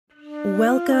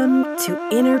Welcome to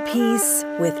Inner Peace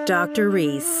with Dr.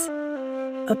 Reese,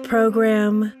 a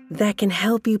program that can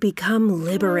help you become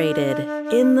liberated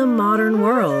in the modern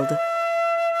world.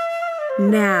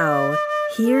 Now,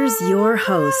 here's your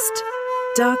host,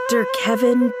 Dr.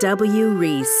 Kevin W.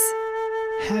 Reese.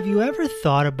 Have you ever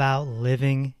thought about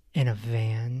living in a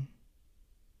van?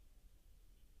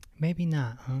 Maybe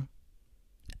not, huh?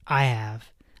 I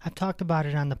have. I've talked about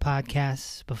it on the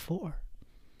podcast before.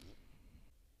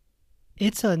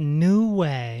 It's a new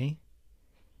way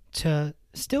to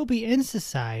still be in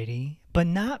society, but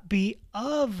not be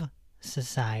of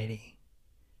society.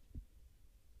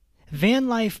 Van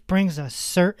life brings a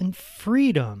certain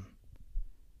freedom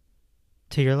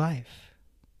to your life.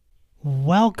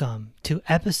 Welcome to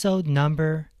episode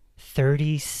number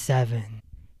 37.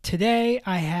 Today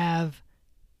I have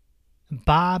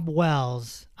Bob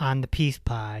Wells on the Peace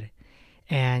Pod,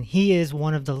 and he is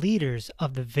one of the leaders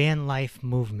of the van life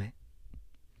movement.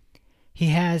 He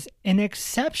has an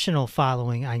exceptional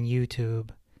following on YouTube.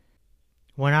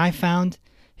 When I found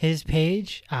his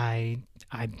page, I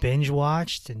binge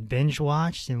watched and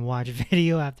watched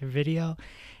video after video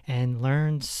and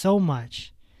learned so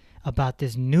much about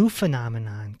this new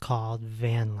phenomenon called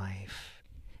van life.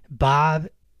 Bob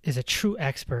is a true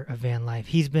expert of van life.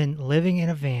 He's been living in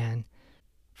a van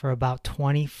for about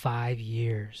 25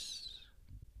 years.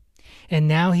 And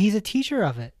now he's a teacher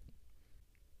of it.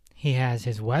 He has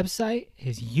his website,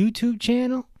 his YouTube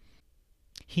channel.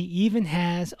 He even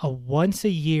has a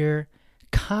once-a-year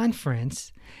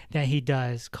conference that he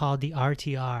does called the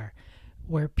RTR,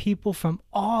 where people from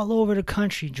all over the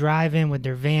country drive in with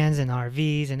their vans and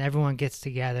RVs, and everyone gets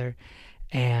together,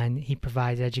 and he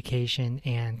provides education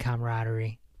and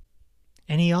camaraderie.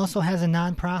 And he also has a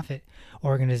nonprofit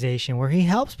organization where he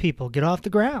helps people get off the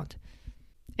ground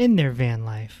in their van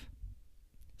life.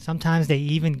 Sometimes they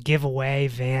even give away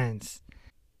vans.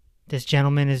 This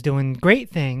gentleman is doing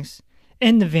great things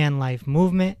in the van life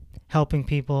movement, helping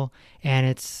people, and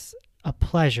it's a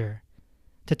pleasure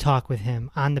to talk with him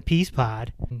on the Peace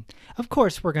Pod. Of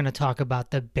course, we're going to talk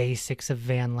about the basics of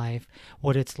van life,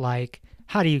 what it's like,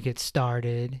 how do you get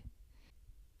started,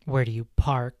 where do you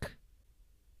park,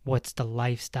 what's the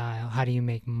lifestyle, how do you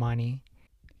make money.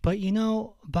 But you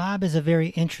know, Bob is a very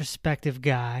introspective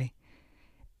guy,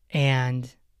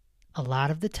 and a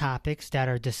lot of the topics that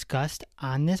are discussed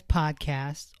on this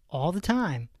podcast all the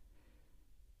time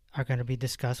are going to be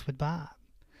discussed with Bob.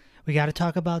 We got to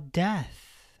talk about death.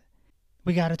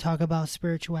 We got to talk about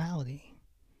spirituality.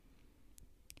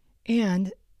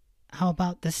 And how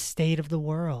about the state of the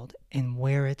world and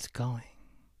where it's going?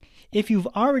 If you've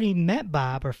already met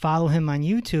Bob or follow him on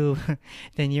YouTube,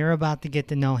 then you're about to get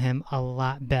to know him a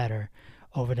lot better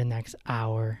over the next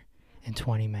hour and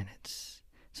 20 minutes.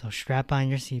 So strap on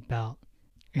your seatbelt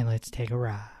and let's take a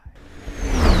ride.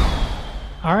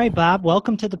 All right, Bob,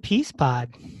 welcome to the Peace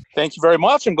Pod. Thank you very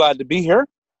much. I'm glad to be here.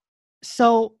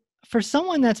 So for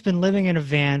someone that's been living in a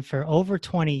van for over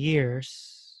 20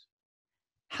 years,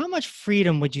 how much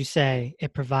freedom would you say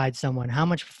it provides someone? How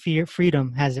much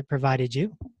freedom has it provided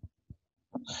you?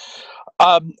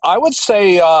 I would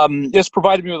say it's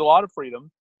provided me with a lot of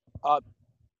freedom.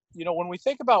 When we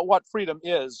think about what freedom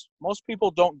is, most people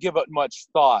don't give it much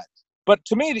thought. But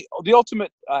to me, the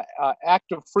ultimate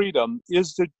act of freedom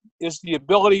is the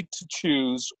ability to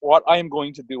choose what I am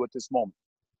going to do at this moment.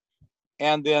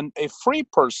 And then a free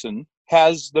person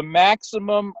has the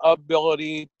maximum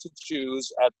ability to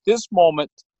choose at this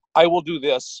moment, I will do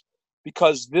this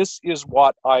because this is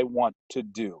what I want to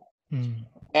do. Mm.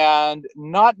 And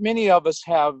not many of us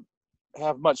have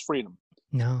much freedom.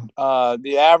 No.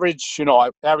 The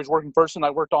average working person, I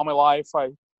worked all my life. I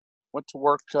went to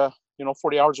work,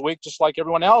 40 hours a week, just like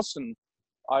everyone else. And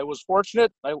I was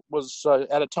fortunate. I was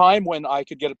at a time when I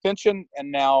could get a pension,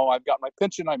 and now I've got my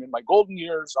pension. I'm in my golden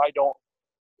years. I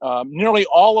don't, nearly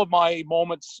all of my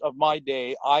moments of my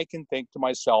day, I can think to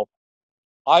myself,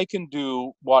 I can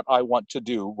do what I want to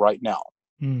do right now.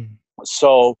 Mm.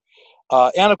 So,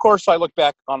 and of course, I look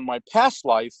back on my past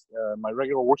life, my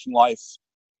regular working life,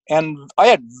 and I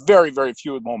had very, very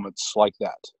few moments like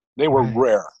that. They were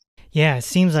rare. Yeah, it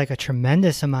seems like a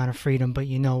tremendous amount of freedom, but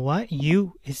you know what?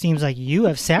 It seems like you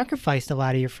have sacrificed a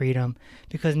lot of your freedom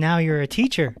because now you're a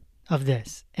teacher of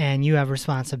this and you have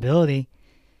responsibility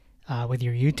with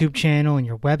your YouTube channel and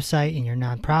your website and your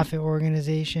nonprofit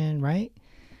organization, right?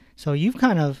 So you've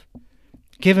kind of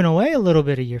given away a little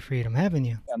bit of your freedom, haven't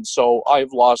you? And so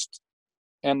I've lost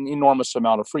an enormous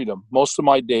amount of freedom. Most of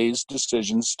my day's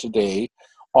decisions today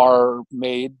are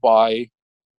made by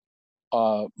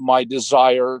my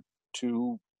desire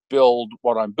to build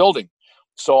what I'm building.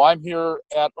 So I'm here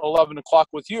at 11 o'clock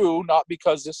with you, not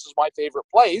because this is my favorite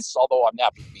place, although I'm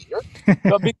happy to be here,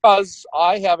 but because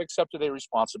I have accepted a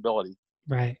responsibility.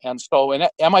 Right. And so,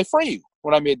 am I free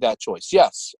when I made that choice?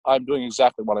 Yes, I'm doing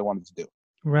exactly what I wanted to do.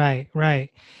 Right.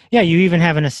 Yeah, you even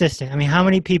have an assistant. I mean, how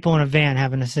many people in a van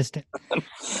have an assistant?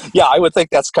 Yeah, I would think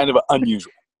that's kind of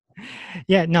unusual.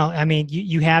 Yeah, no, I mean,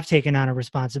 you have taken on a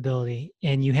responsibility,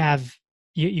 and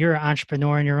you're an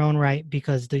entrepreneur in your own right,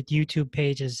 because the YouTube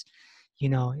page is,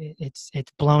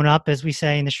 it's blown up, as we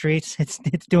say in the streets. It's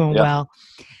doing Yeah. well.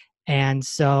 And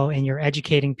you're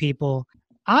educating people.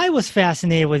 I was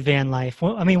fascinated with van life.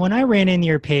 I mean, when I ran into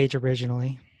your page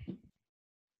originally,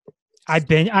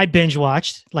 I binge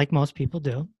watched like most people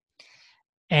do.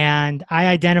 And I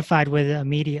identified with it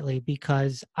immediately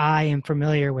because I am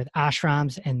familiar with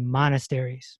ashrams and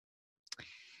monasteries.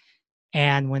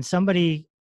 And when somebody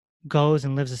goes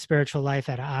and lives a spiritual life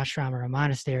at an ashram or a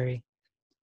monastery,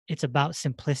 it's about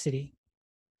simplicity.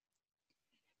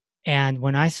 And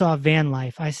when I saw van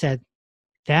life, I said,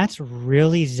 that's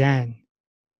really Zen.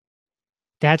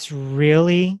 That's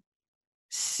really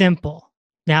simple.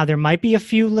 Now, there might be a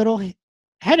few little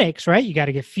headaches, right? You got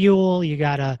to get fuel. You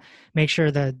got to make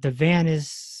sure the van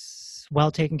is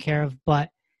well taken care of. But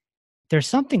there's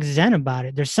something Zen about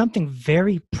it. There's something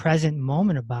very present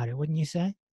moment about it, wouldn't you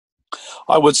say?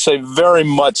 I would say very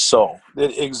much so.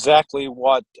 Exactly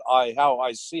how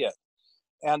I see it.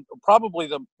 And probably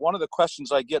one of the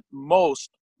questions I get most,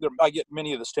 I get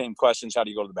many of the same questions. How do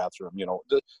you go to the bathroom?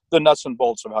 The nuts and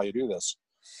bolts of how you do this.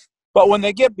 But when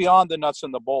they get beyond the nuts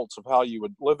and the bolts of how you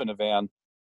would live in a van,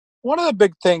 one of the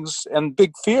big things and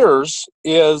big fears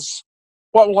is,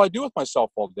 what will I do with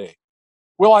myself all day?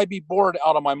 Will I be bored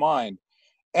out of my mind?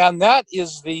 And that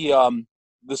is the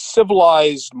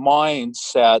civilized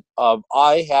mindset of,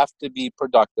 I have to be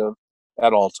productive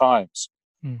at all times.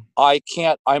 I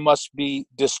must be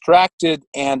distracted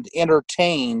and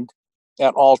entertained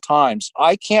at all times.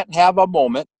 I can't have a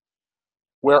moment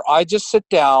where I just sit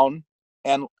down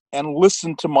and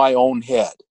listen to my own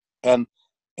head and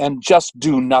just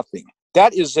do nothing.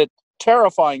 That is a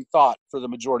terrifying thought for the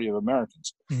majority of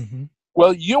Americans. Mm-hmm.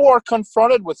 Well, you are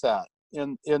confronted with that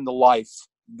in the life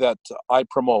that I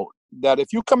promote. That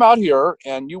if you come out here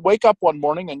and you wake up one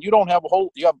morning and you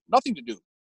have nothing to do.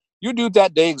 You do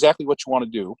that day exactly what you want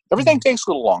to do. Everything takes a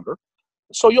little longer,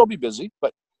 so you'll be busy,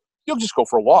 but you'll just go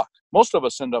for a walk. Most of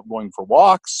us end up going for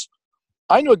walks.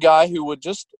 I knew a guy who would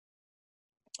just,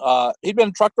 he'd been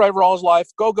a truck driver all his life,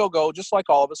 go, just like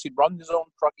all of us. He'd run his own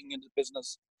trucking into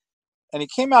business. And he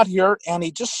came out here and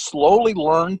he just slowly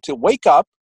learned to wake up,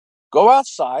 go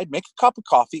outside, make a cup of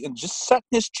coffee, and just sit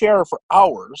in his chair for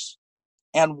hours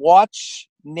and watch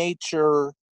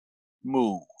nature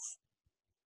move.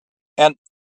 And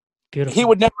Beautiful. he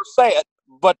would never say it,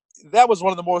 but that was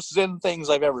one of the most Zen things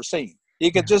I've ever seen.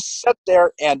 He could just sit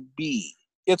there and be.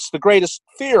 It's the greatest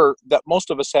fear that most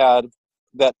of us had,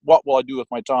 that what will I do with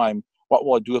my time? What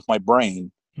will I do with my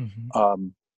brain? Mm-hmm.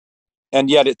 And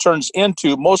yet it turns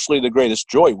into mostly the greatest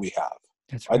joy we have.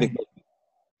 That's right. I think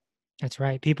that's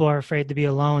right. People are afraid to be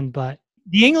alone, but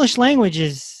the English language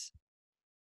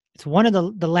it's one of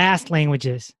the last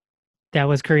languages that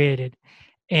was created.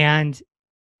 And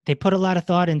they put a lot of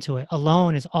thought into it.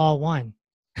 Alone is all one.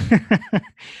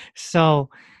 So,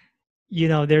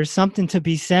 there's something to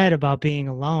be said about being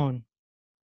alone.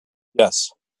 Yes.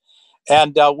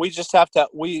 And we just have to,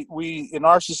 we in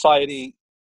our society,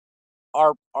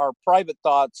 our private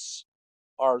thoughts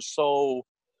are so,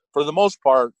 for the most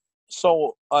part,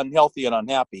 so unhealthy and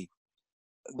unhappy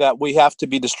that we have to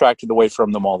be distracted away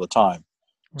from them all the time.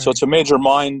 Right. So it's a major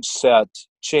mindset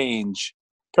change,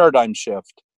 paradigm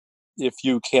shift, if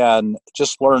you can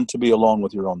just learn to be alone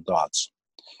with your own thoughts.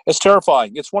 It's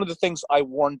terrifying. It's one of the things I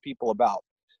warn people about.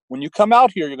 When you come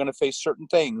out here, you're going to face certain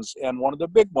things, and one of the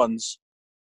big ones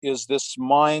is this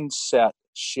mindset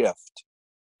shift.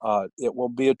 It will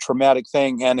be a traumatic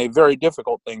thing and a very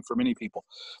difficult thing for many people.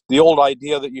 The old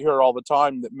idea that you hear all the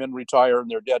time that men retire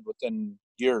and they're dead within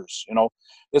years,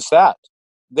 it's that.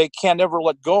 They can't ever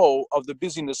let go of the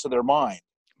busyness of their mind,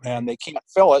 right. And they can't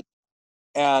fill it.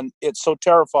 And it's so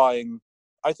terrifying.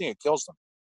 I think it kills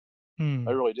them.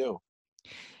 I really do.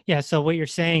 Yeah. So what you're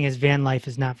saying is van life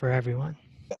is not for everyone.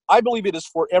 I believe it is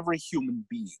for every human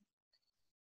being.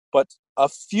 But a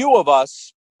few of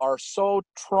us are so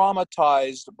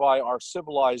traumatized by our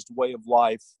civilized way of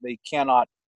life, they cannot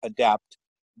adapt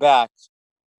back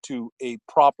to a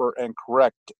proper and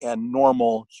correct and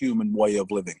normal human way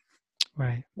of living.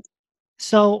 Right.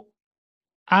 So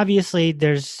obviously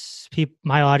there's people,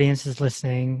 my audience is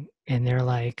listening, and they're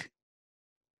like,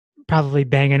 probably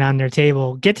banging on their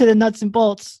table. Get to the nuts and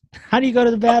bolts. How do you go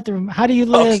to the bathroom? How do you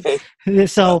live? Okay.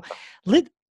 So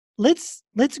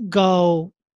let's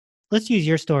go. Let's use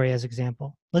your story as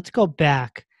example. Let's go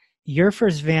back. Your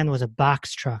first van was a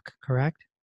box truck, correct?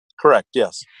 Correct.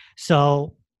 Yes.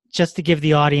 So just to give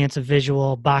the audience a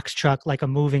visual, box truck, like a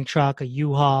moving truck, a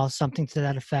U-Haul, something to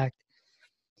that effect.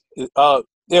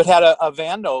 It had a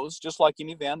van nose, just like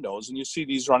any van nose, and you see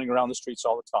these running around the streets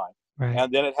all the time. Right.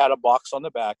 And then it had a box on the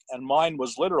back, and mine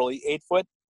was literally 8 foot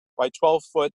by 12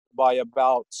 foot by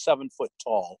about 7 foot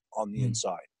tall on the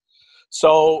inside.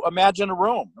 So imagine a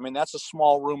room. I mean, that's a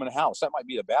small room in a house. That might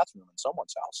be a bathroom in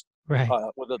someone's house, right?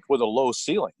 With a low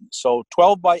ceiling. So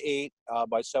 12 by 8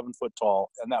 by 7 foot tall,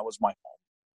 and that was my home.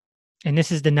 And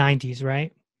this is the 90s,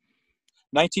 right?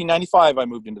 1995, I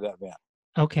moved into that van.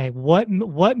 Okay.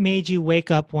 What made you wake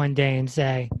up one day and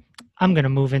say, I'm going to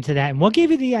move into that? And what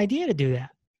gave you the idea to do that?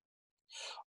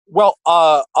 Well,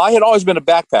 I had always been a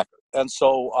backpacker. And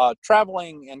so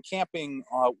traveling and camping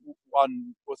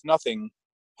with nothing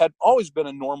had always been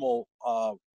a normal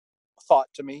thought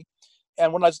to me.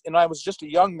 And when I was just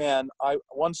a young man,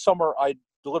 one summer I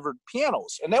delivered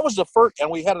pianos. And that was the first, and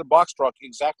we had a box truck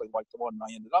exactly like the one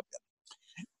I ended up in.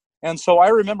 And so I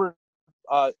remember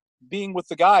being with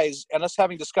the guys and us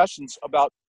having discussions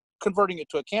about converting it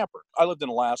to a camper. I lived in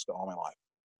Alaska all my life,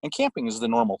 and camping is the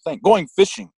normal thing. Going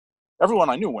fishing, everyone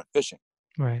I knew went fishing,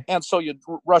 right? And so you'd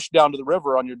rush down to the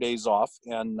river on your days off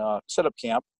and set up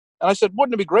camp. And I said,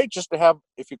 wouldn't it be great just to have,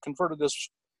 if you converted this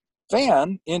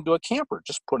van into a camper,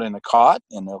 just put in a cot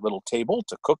and a little table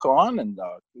to cook on and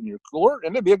in your cooler,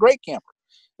 and it'd be a great camper.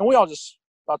 And we all just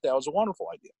thought that was a wonderful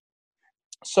idea.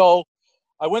 So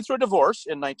I went through a divorce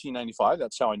in 1995.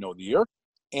 That's how I know the year.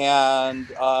 And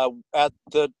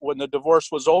when the divorce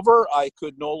was over, I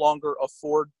could no longer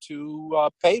afford to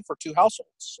pay for two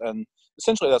households. And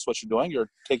essentially, that's what you're doing.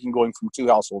 You're going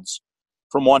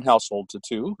from one household to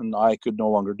two, and I could no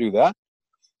longer do that.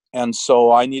 And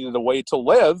so I needed a way to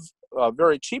live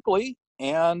very cheaply,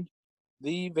 and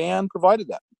the van provided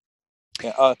that.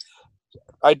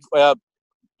 I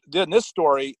did in this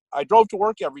story, I drove to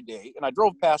work every day, and I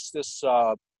drove past this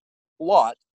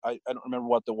lot. I don't remember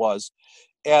what it was.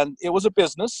 And it was a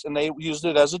business, and they used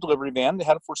it as a delivery van. They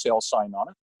had a for sale sign on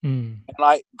it. Mm. And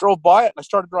I drove by it, and I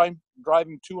started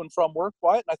driving to and from work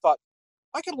by it, and I thought,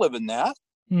 I could live in that.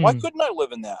 Why couldn't I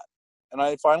live in that? And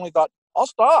I finally thought, I'll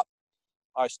stop.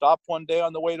 I stopped one day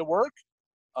on the way to work.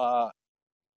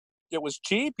 It was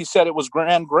cheap. He said it was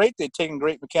great. They'd taken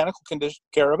great mechanical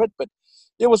care of it, but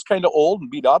it was kind of old and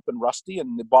beat up and rusty,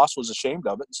 and the boss was ashamed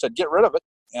of it and said, get rid of it.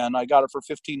 And I got it for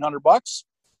 $1,500.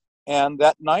 And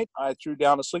that night I threw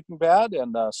down a sleeping pad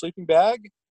and a sleeping bag,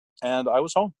 and I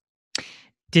was home.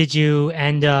 Did you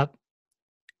end up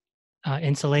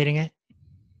insulating it?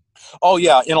 Oh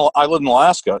yeah. I live in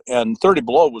Alaska, and 30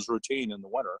 below was routine in the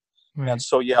winter. Right. And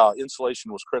so, yeah,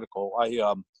 insulation was critical.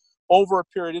 Over a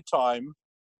period of time,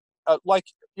 like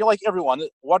everyone,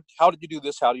 how did you do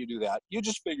this? How do you do that? You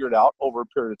just figure it out over a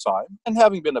period of time. And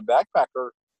having been a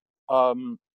backpacker,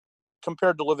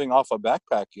 compared to living off a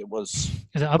backpack, it was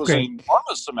an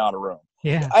enormous amount of room.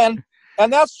 Yeah.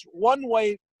 And that's one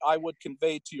way I would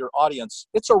convey to your audience.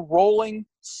 It's a rolling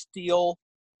steel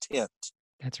tent.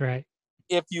 That's right.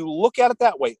 If you look at it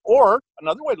that way, or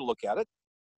another way to look at it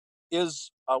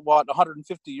is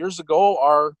 150 years ago,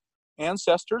 our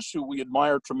ancestors, who we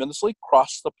admire tremendously,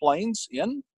 crossed the plains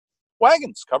in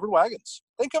wagons, covered wagons.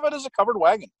 Think of it as a covered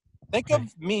wagon. Think of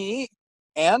me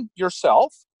and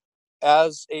yourself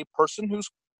as a person who's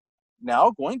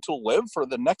now going to live for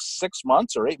the next 6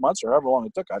 months or 8 months or however long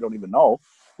it took, I don't even know,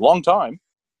 long time,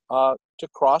 to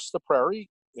cross the prairie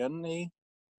in a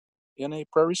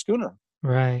prairie schooner.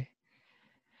 Right.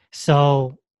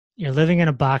 So you're living in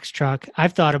a box truck.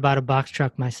 I've thought about a box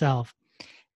truck myself,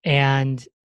 and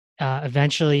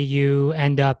eventually you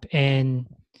end up in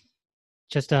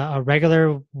just a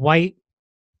regular white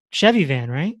Chevy van,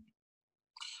 right?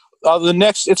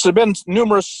 It's been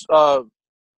numerous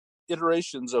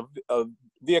iterations of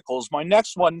vehicles. My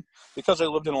next one, because I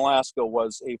lived in Alaska,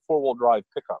 was a 4-wheel drive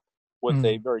pickup with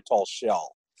a very tall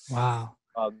shell. Wow.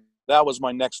 That was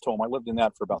my next home. I lived in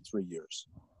that for about 3 years.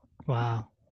 Wow.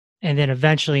 And then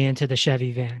eventually into the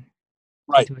Chevy van.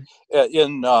 Right.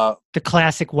 In the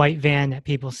classic white van that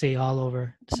people see all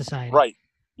over society. Right.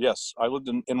 Yes. I lived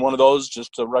in one of those,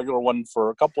 just a regular one, for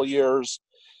a couple of years,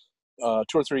 2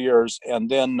 or 3 years. And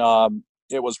then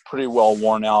it was pretty well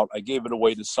worn out. I gave it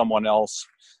away to someone else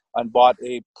and bought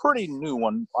a pretty new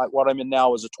one. What I'm in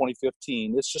now is a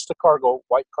 2015. It's just a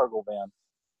white cargo van.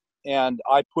 And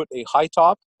I put a high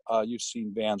top. You've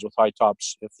seen vans with high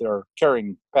tops if they're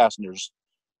carrying passengers.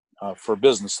 For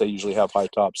business, they usually have high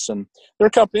tops, and there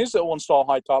are companies that will install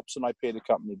high tops, and I pay the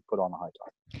company to put on a high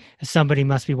top. Somebody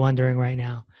must be wondering right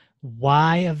now,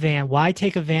 why a van? Why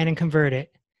take a van and convert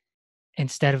it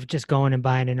instead of just going and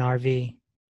buying an RV?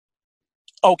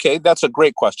 Okay, that's a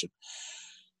great question.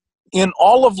 In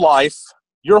all of life,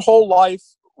 your whole life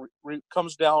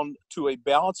comes down to a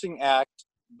balancing act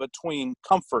between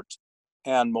comfort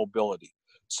and mobility.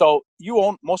 So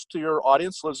most of your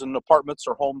audience lives in apartments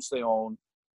or homes they own.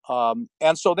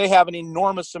 And so they have an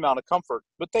enormous amount of comfort,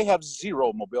 but they have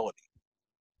zero mobility.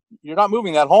 You're not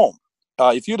moving that home.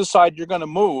 If you decide you're going to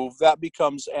move, that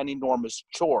becomes an enormous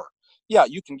chore. Yeah,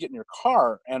 you can get in your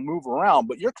car and move around,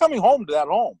 but you're coming home to that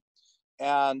home.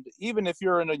 And even if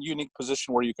you're in a unique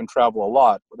position where you can travel a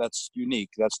lot, that's unique.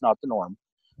 That's not the norm.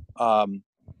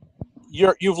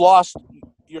 You've lost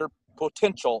your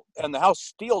potential, and the house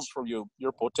steals from you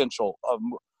your potential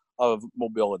of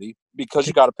mobility because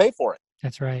you got to pay for it.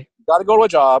 That's right. You got to go to a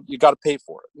job. You got to pay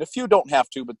for it. And a few don't have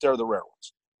to, but they're the rare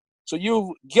ones. So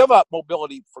you give up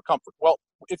mobility for comfort. Well,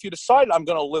 if you decide I'm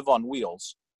going to live on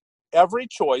wheels, every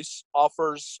choice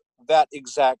offers that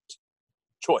exact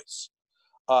choice.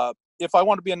 If I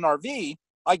want to be in an RV,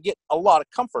 I get a lot of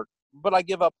comfort, but I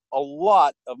give up a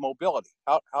lot of mobility.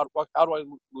 How do I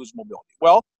lose mobility?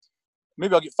 Well,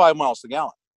 maybe I'll get 5 miles to the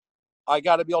gallon. I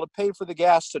got to be able to pay for the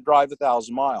gas to drive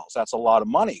 1,000 miles. That's a lot of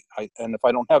money. And if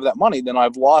I don't have that money, then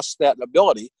I've lost that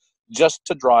ability just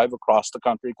to drive across the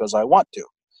country because I want to.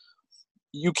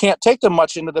 You can't take them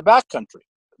much into the back country.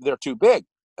 They're too big.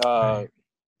 Right.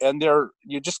 And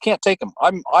you just can't take them.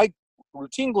 I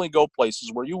routinely go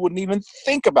places where you wouldn't even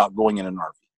think about going in an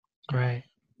RV. Right.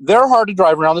 They're hard to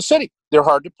drive around the city. They're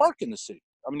hard to park in the city.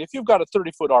 I mean, if you've got a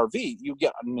 30-foot RV, you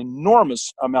get an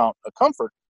enormous amount of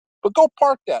comfort. But go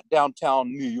park that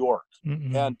downtown New York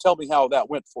and tell me how that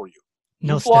went for you.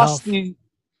 No You've stealth.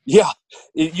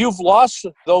 You've lost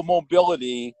the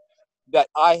mobility that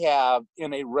I have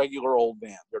in a regular old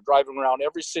van. They're driving around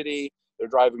every city. They're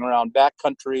driving around back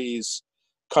countries,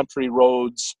 country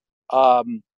roads.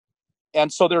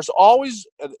 And so there's always,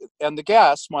 and the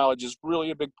gas mileage is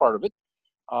really a big part of it.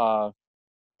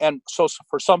 And so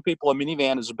for some people, a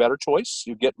minivan is a better choice.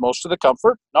 You get most of the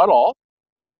comfort, not all,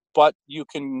 but you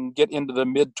can get into the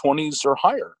mid 20s or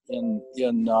higher in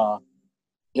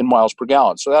miles per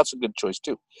gallon. So that's a good choice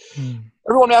too.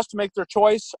 Everyone has to make their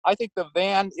choice. I think the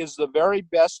van is the very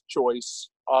best choice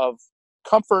of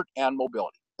comfort and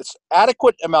mobility. It's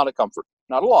adequate amount of comfort,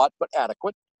 not a lot, but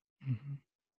adequate,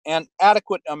 and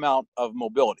adequate amount of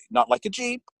mobility. Not like a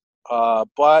Jeep,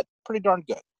 but pretty darn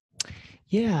good.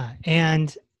 Yeah,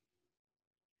 and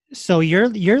so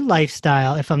your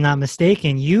lifestyle, if I'm not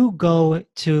mistaken, you're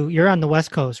on the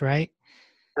West Coast, right?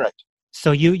 Correct.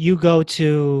 So you go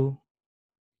to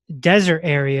desert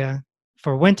area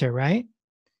for winter, right?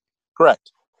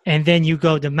 Correct. And then you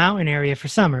go to mountain area for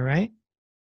summer, right?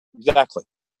 Exactly.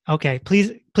 Okay,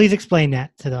 please explain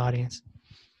that to the audience.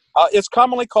 It's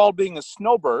commonly called being a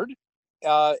snowbird,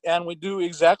 and we do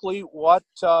exactly what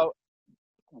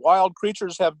wild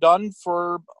creatures have done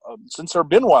since there have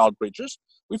been wild creatures.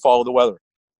 We follow the weather.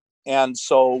 And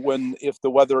so if the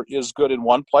weather is good in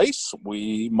one place,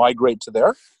 we migrate to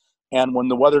there. And when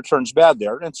the weather turns bad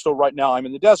there, and so right now I'm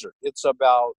in the desert, it's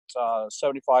about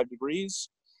 75 degrees.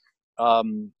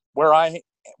 Where I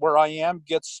am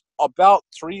gets about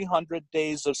 300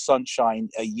 days of sunshine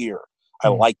a year. I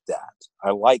like that.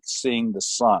 I like seeing the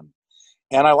sun.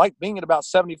 And I like being at about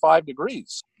 75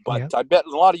 degrees. But I bet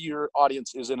a lot of your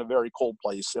audience is in a very cold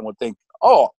place and would think,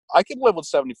 oh, I could live with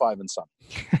 75 and sun.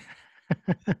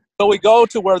 So we go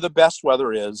to where the best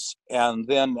weather is. And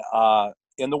then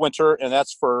in the winter, and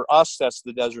that's for us, that's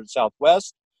the desert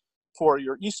Southwest. For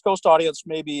your East Coast audience,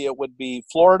 maybe it would be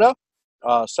Florida.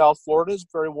 South Florida is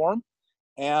very warm.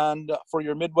 And for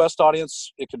your Midwest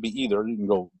audience, it could be either. You can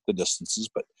go the distances,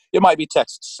 but it might be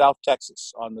Texas. South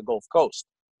Texas on the Gulf Coast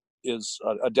is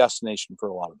a destination for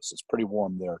a lot of us. It's pretty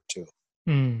warm there too.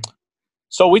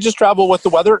 So we just travel with the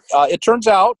weather. It turns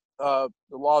out the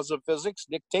laws of physics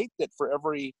dictate that for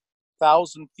every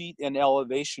 1,000 feet in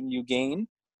elevation you gain,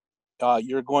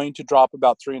 you're going to drop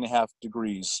about 3.5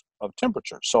 degrees of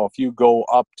temperature. So if you go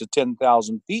up to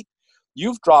 10,000 feet,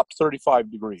 you've dropped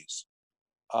 35 degrees.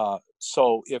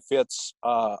 So if it's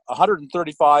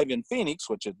 135 in Phoenix,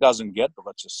 which it doesn't get, but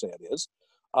let's just say it is,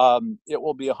 it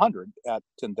will be 100 at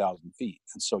 10,000 feet.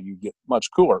 And so you get much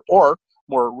cooler. Or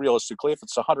more realistically, if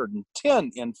it's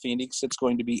 110 in Phoenix, it's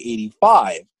going to be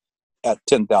 85 at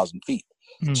 10,000 feet.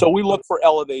 So we look for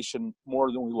elevation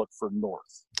more than we look for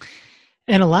north.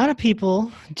 And a lot of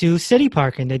people do city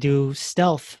parking. They do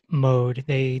stealth mode.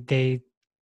 They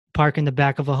park in the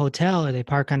back of a hotel or they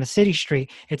park on a city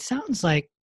street. It sounds like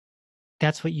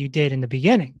that's what you did in the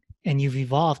beginning, and you've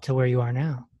evolved to where you are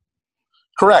now.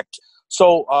 Correct.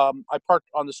 So I parked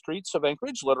on the streets of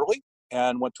Anchorage, literally,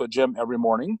 and went to a gym every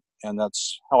morning. And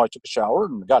that's how I took a shower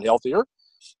and got healthier.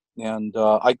 And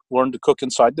I learned to cook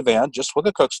inside the van just with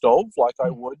a cook stove, like I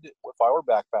would if I were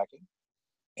backpacking.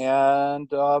 And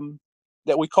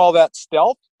that we call that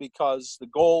stealth because the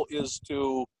goal is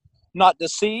to not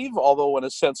deceive, although in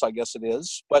a sense I guess it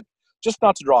is, but just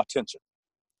not to draw attention.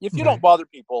 If you don't bother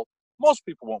people, most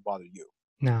people won't bother you.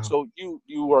 No. So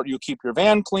you keep your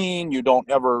van clean. You don't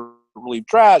ever leave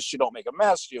trash. You don't make a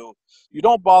mess. You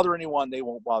don't bother anyone. They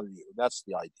won't bother you. That's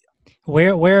the idea.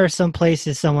 Where are some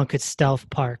places someone could stealth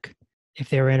park if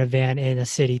they were in a van in a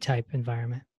city type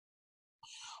environment?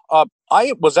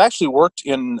 I was actually worked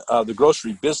in the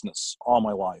grocery business all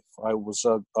my life. I was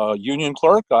a union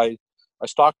clerk. I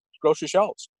stocked grocery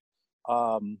shelves.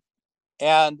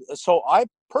 And so I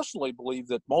personally believe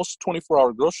that most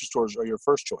 24-hour grocery stores are your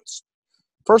first choice.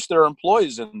 First, there are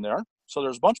employees in there. So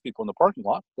there's a bunch of people in the parking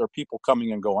lot. There are people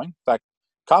coming and going. In fact,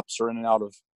 cops are in and out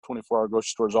of 24-hour grocery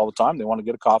stores all the time. They want to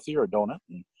get a coffee or a donut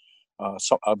and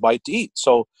a bite to eat.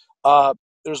 So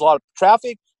there's a lot of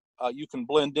traffic. You can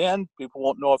blend in. People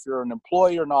won't know if you're an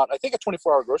employee or not. I think a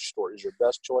 24-hour grocery store is your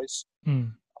best choice.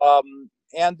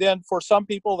 And then for some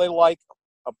people, they like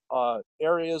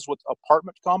areas with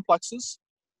apartment complexes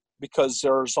because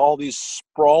there's all these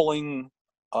sprawling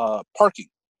parking.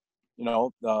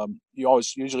 You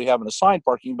always usually have an assigned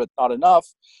parking, but not enough.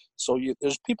 So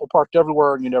there's people parked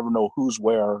everywhere, and you never know who's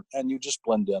where, and you just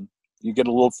blend in. You get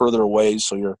a little further away,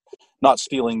 so you're not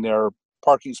stealing their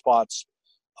parking spots,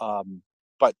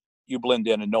 but you blend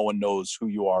in, and no one knows who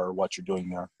you are or what you're doing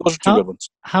there. Those are two good ones.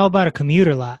 How about a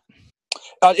commuter lot?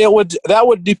 That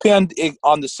would depend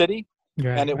on the city,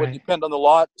 and it would right. depend on the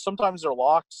lot. Sometimes they're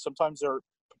locked, sometimes they're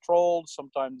patrolled,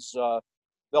 sometimes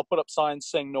they'll put up signs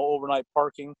saying no overnight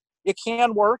parking. It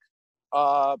can work.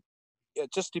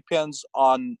 It just depends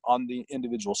on the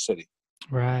individual city.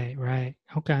 Right.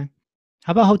 Okay.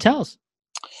 How about hotels?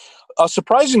 A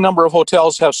surprising number of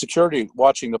hotels have security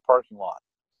watching the parking lot.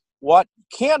 What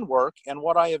can work, and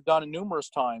what I have done numerous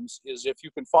times, is if you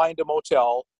can find a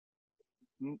motel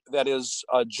that is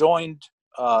joined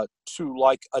to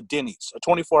like a Denny's, a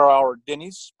 24-hour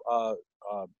Denny's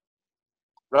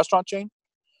restaurant chain.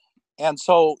 And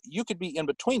so you could be in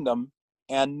between them,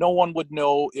 and no one would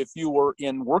know if you were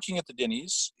in working at the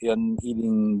Denny's, in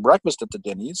eating breakfast at the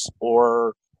Denny's,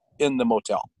 or in the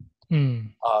motel.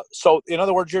 So in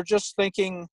other words, you're just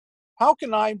thinking, how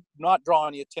can I not draw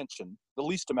any attention, the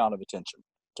least amount of attention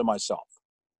to myself?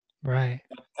 Right.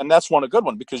 And that's a good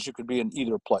one because you could be in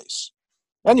either place.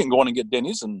 And you can go in and get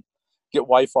Denny's and get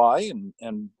Wi-Fi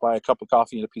and buy a cup of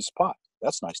coffee and a piece of pie.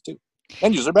 That's nice too.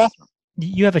 And use their bathroom.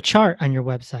 You have a chart on your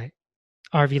website,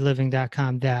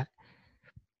 rvliving.com, that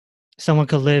someone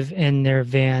could live in their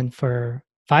van for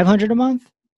 $500 a month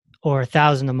or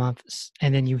 $1,000 a month,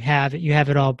 and then you have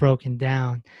it all broken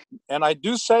down. And I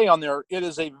do say on there, it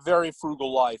is a very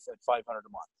frugal life at $500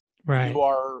 a month. Right.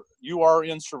 You are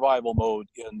in survival mode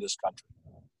in this country.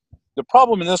 The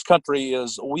problem in this country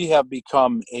is we have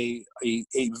become a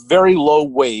very low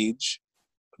wage,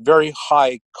 very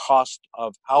high cost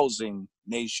of housing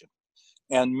nation.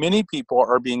 And many people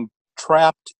are being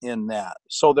trapped in that.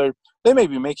 So they may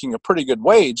be making a pretty good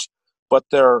wage, but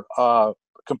they're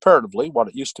comparatively what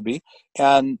it used to be.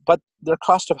 But their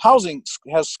cost of housing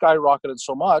has skyrocketed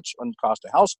so much, and cost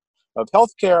of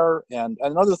healthcare and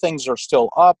other things are still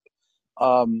up.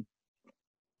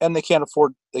 And they can't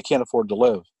afford to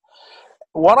live.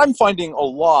 What I'm finding a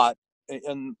lot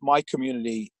in my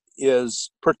community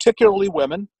is particularly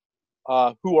women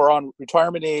who are on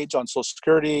retirement age, on Social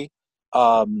Security,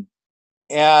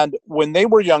 and when they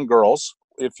were young girls,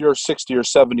 if you're 60 or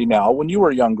 70 now, when you were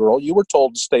a young girl, you were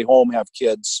told to stay home, have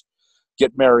kids,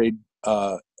 get married,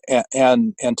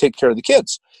 and take care of the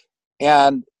kids.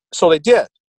 And so they did.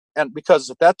 And because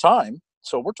at that time,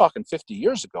 so we're talking 50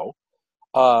 years ago,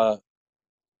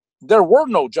 there were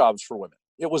no jobs for women.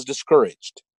 It was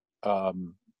discouraged.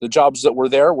 The jobs that were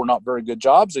there were not very good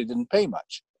jobs. They didn't pay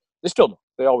much. They still don't.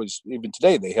 They always, even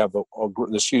today, they have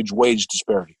this huge wage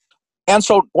disparity. And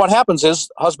so what happens is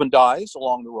husband dies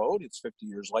along the road. It's 50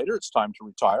 years later. It's time to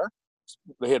retire.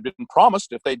 They had been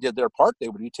promised if they did their part, they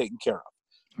would be taken care of.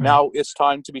 Right. Now it's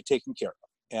time to be taken care of.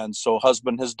 And so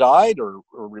husband has died or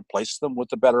replaced them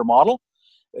with a better model.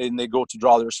 And they go to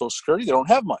draw their Social Security. They don't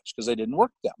have much because they didn't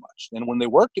work that much. And when they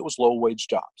worked, it was low wage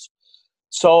jobs.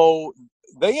 So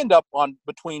they end up on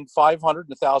between $500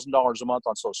 and $1,000 a month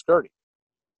on Social Security.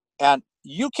 And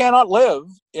you cannot live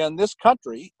in this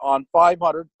country on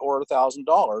 $500 or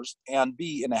 $1,000 and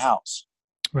be in a house.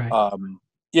 Right.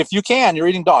 If you can, you're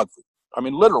eating dog food. I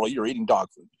mean, literally, you're eating dog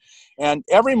food. And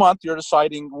every month you're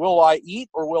deciding, will I eat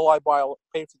or will I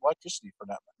pay for electricity for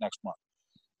next month?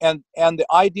 And the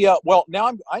idea, well,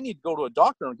 now I need to go to a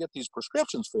doctor and get these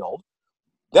prescriptions filled.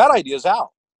 That idea is out,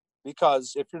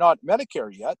 because if you're not Medicare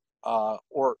yet,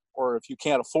 or if you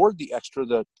can't afford the extra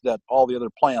that all the other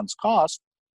plans cost,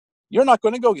 you're not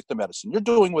going to go get the medicine. You're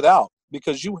doing without,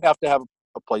 because you have to have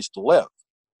a place to live.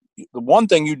 The one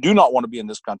thing you do not want to be in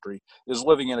this country is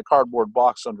living in a cardboard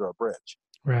box under a bridge.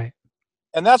 Right.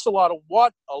 And that's a lot of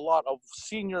what a lot of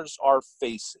seniors are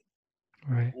facing.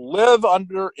 Right. Live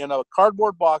in a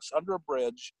cardboard box under a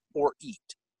bridge, or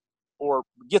eat, or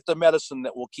get the medicine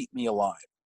that will keep me alive.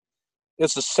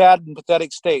 It's a sad and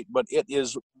pathetic state, but it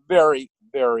is very,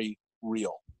 very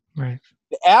real. Right.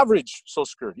 The average Social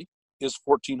Security is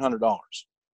 $1,400.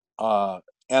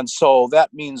 And so that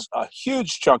means a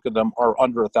huge chunk of them are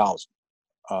under $1,000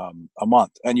 a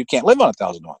month, and you can't live on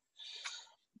 $1,000 a month.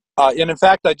 And in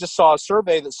fact, I just saw a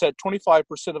survey that said 25%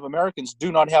 of Americans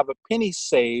do not have a penny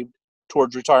saved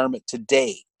towards retirement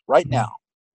today, right now.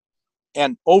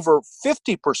 And over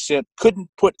 50% couldn't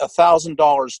put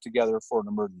 $1,000 together for an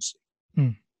emergency.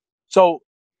 So,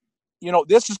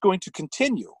 this is going to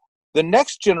continue. The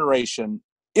next generation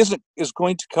is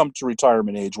going to come to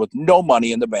retirement age with no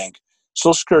money in the bank,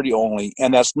 Social Security only,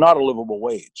 and that's not a livable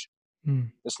wage.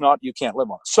 It's not, you can't live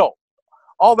on it. So,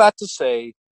 all that to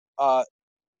say,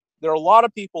 there are a lot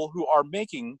of people who are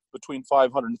making between $500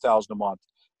 and $1,000 a month.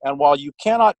 And while you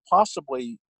cannot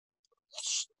possibly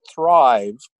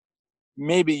thrive,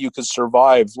 maybe you could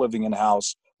survive living in a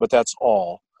house, but that's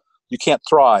all. You can't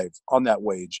thrive on that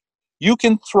wage. You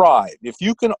can thrive if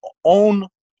you can own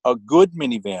a good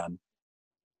minivan,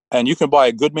 and you can buy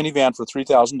a good minivan for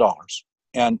 $3,000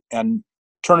 and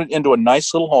turn it into a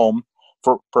nice little home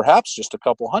for perhaps just a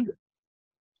couple hundred.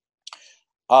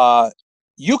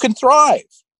 You can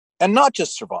thrive and not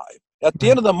just survive. At the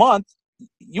end of the month,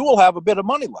 you will have a bit of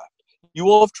money left. You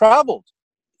will have traveled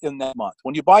in that month.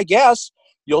 When you buy gas,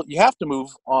 you have to move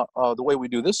the way we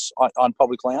do this on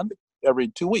public land every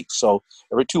 2 weeks. So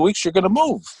every 2 weeks you're going to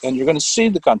move, and you're going to see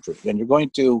the country, and you're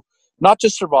going to not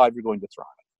just survive, you're going to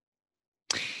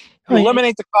thrive. You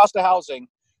eliminate the cost of housing,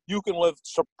 you can live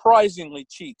surprisingly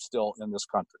cheap still in this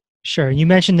country. Sure. You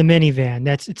mentioned the minivan.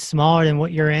 It's smaller than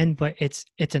what you're in, but it's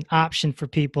an option for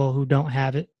people who don't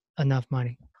have enough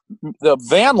money. The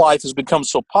van life has become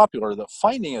so popular that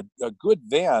finding a good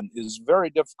van is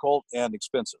very difficult and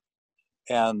expensive.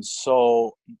 And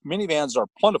so minivans are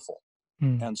plentiful.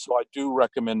 And so I do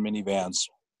recommend minivans.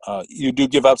 You do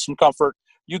give up some comfort.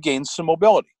 You gain some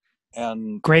mobility.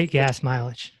 And great gas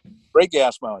mileage. Great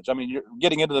gas mileage. I mean, you're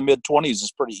getting into the mid-20s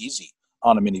is pretty easy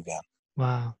on a minivan.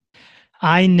 Wow.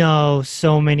 I know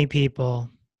so many people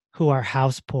who are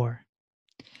house poor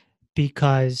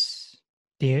because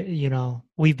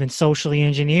we've been socially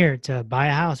engineered to buy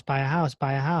a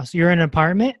house. You're in an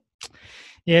apartment,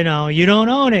 you don't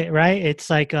own it, right? It's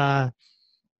like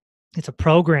it's a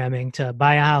programming to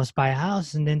buy a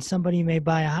house, and then somebody may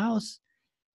buy a house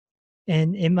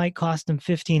and it might cost them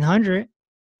 $1,500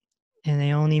 and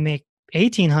they only make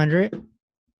 $1,800,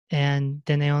 and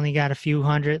then they only got a few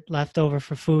hundred left over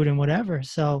for food and whatever.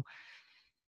 So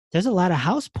there's a lot of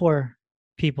house poor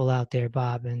people out there,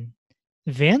 Bob, and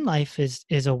van life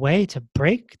is a way to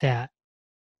break that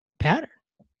pattern.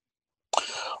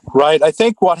 Right. I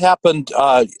think what happened,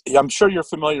 I'm sure you're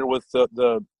familiar with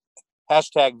the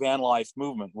hashtag van life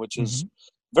movement, which is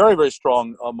very, very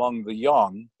strong among the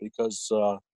young, because,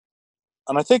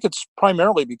 and I think it's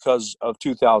primarily because of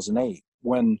 2008,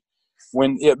 when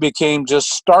it became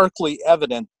just starkly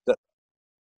evident that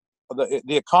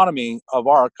the economy of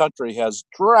our country has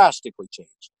drastically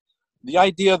changed. The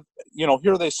idea,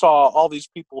 here they saw all these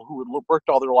people who had worked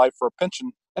all their life for a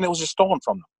pension, and it was just stolen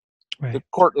from them. Right.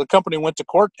 The company went to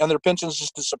court, and their pensions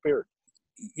just disappeared.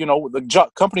 The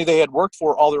company they had worked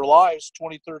for all thetheir lives,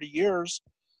 20, 30 years,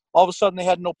 all of a sudden they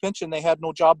had no pension, they had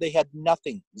no job, they had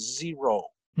nothing, zero.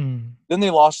 Then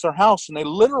they lost their house, and they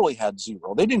literally had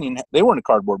zero. They were in a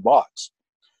cardboard box.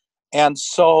 And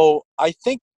so I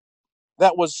think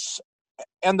that was,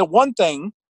 and the one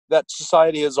thing that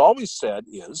society has always said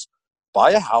is,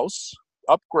 buy a house,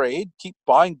 upgrade, keep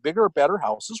buying bigger, better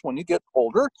houses. When you get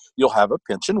older, you'll have a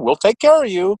pension. We'll take care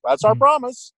of you. That's our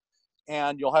promise.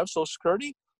 And you'll have Social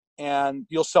Security, and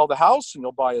you'll sell the house, and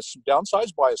you'll buy a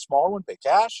smaller one, pay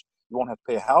cash. You won't have to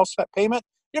pay a house payment.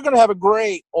 You're going to have a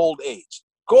great old age,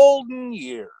 golden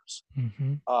years.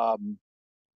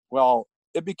 Well,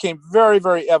 it became very,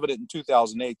 very evident in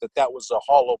 2008 that that was a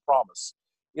hollow promise.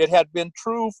 It had been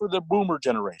true for the boomer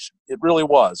generation. It really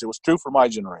was. It was true for my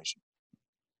generation.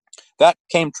 That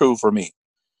came true for me.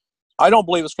 I don't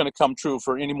believe it's going to come true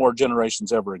for any more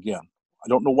generations ever again. I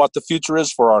don't know what the future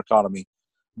is for our economy,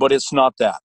 but it's not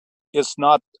that. It's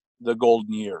not the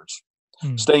golden years.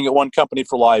 Staying at one company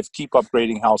for life, keep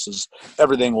upgrading houses,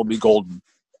 everything will be golden.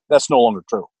 That's no longer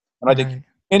true. And I think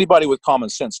anybody with common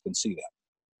sense can see that.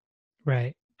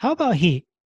 Right. How about heat?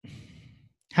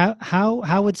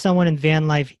 How would someone in van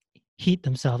life heat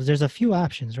themselves? There's a few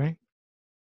options, right?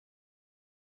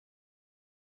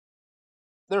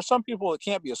 There are some people that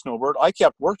can't be a snowbird. I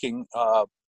kept working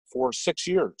for 6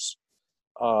 years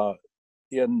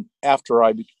after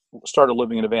I started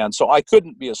living in a van, so I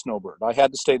couldn't be a snowbird. I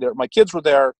had to stay there. My kids were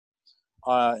there,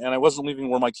 and I wasn't leaving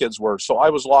where my kids were, so I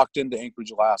was locked into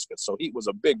Anchorage, Alaska. So heat was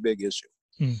a big, big issue.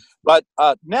 But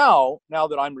now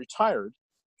that I'm retired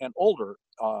and older,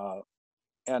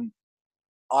 and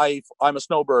I'm a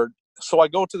snowbird, so I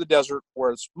go to the desert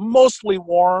where it's mostly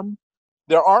warm.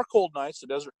 There are cold nights. The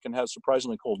desert can have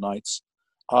surprisingly cold nights.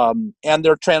 And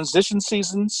there are transition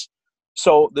seasons.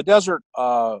 So the desert,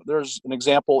 there's an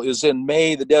example, is in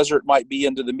May, the desert might be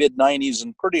into the mid-90s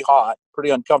and pretty hot, pretty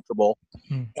uncomfortable.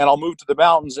 And I'll move to the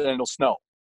mountains and it'll snow.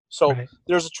 So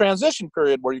there's a transition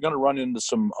period where you're going to run into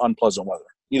some unpleasant weather,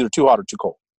 either too hot or too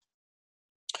cold.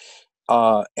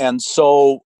 And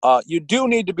so you do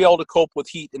need to be able to cope with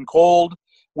heat and cold.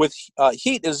 With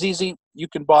heat is easy. You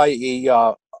can buy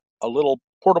a little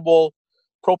portable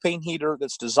propane heater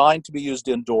that's designed to be used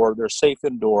indoor. They're safe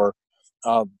indoor.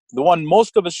 The one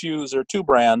most of us use, there are two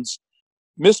brands,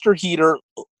 Mr. Heater,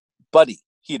 Buddy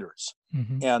heaters.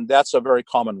 And that's a very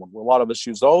common one. A lot of us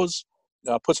use those.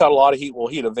 Puts out a lot of heat, will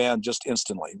heat a van just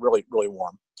instantly, really, really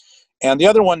warm. And the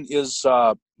other one is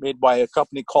made by a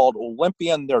company called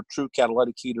Olympian. They're true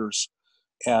catalytic heaters.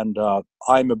 And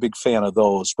I'm a big fan of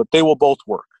those, but they will both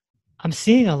work. I'm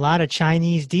seeing a lot of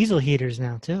Chinese diesel heaters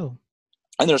now too.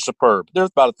 And they're superb. They're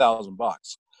about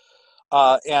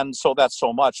 $1,000. And so that's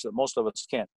so much that most of us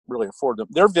can't really afford them.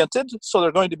 They're vented, so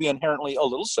they're going to be inherently a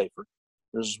little safer.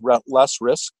 There's less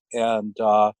risk. And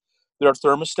they're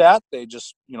thermostat. They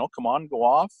just, come on, go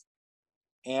off.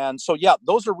 And so, yeah,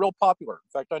 those are real popular.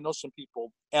 In fact, I know some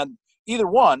people, and either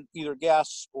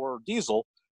gas or diesel,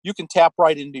 you can tap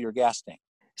right into your gas tank.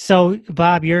 So,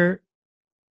 Bob, you're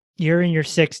in your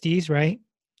 60s, right?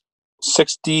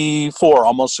 64,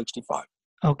 almost 65.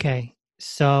 Okay.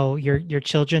 So your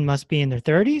children must be in their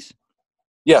 30s?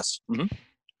 Yes.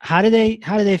 How do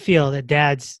they feel that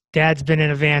dad's been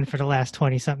in a van for the last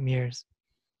 20 something years?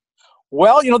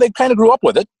 Well, they kind of grew up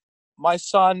with it. My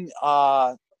son,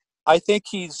 I think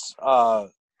he's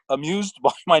amused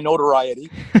by my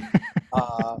notoriety.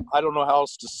 I don't know how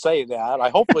else to say that.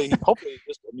 Hopefully he's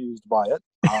just amused by it.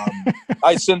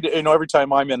 I send it, every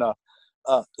time I'm in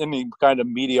any kind of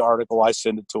media article, I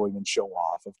send it to him and show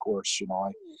off. Of course,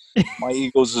 my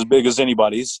ego's as big as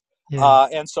anybody's,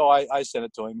 and so I send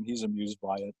it to him, and he's amused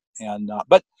by it. And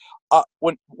but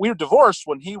when we were divorced,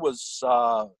 when he was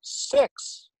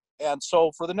 6, and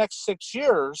so for the next 6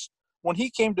 years, when he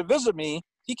came to visit me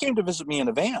in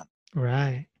a van,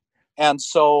 right? And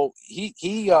so he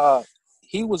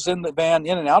was in the van,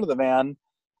 in and out of the van,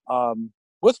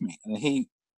 with me, and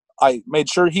I made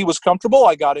sure he was comfortable.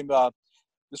 I got him.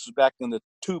 This was back in the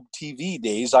tube TV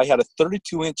days. I had a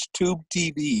 32-inch tube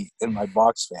TV in my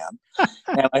box van,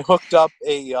 and I hooked up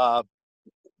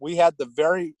we had the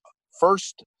very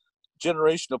first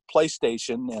generation of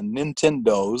PlayStation and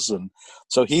Nintendos, and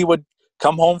so he would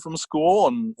come home from school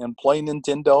and play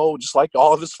Nintendo just like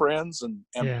all of his friends and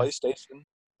PlayStation.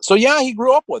 So yeah, he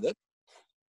grew up with it,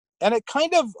 and it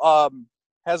kind of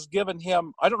has given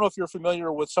him. I don't know if you're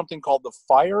familiar with something called the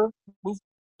FIRE movement.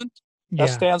 That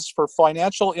stands for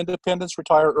Financial Independence,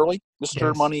 Retire Early,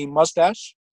 Mr. Money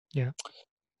Mustache. Yeah.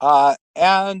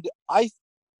 And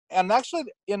actually,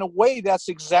 in a way, that's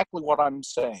exactly what I'm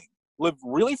saying. Live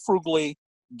really frugally,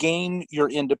 gain your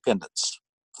independence,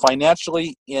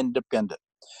 financially independent.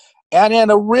 And in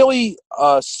a really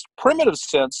primitive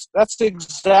sense, that's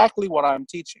exactly what I'm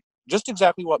teaching. Just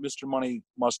exactly what Mr. Money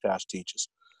Mustache teaches.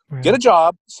 Right. Get a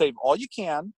job, save all you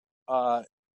can,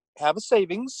 have a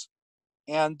savings,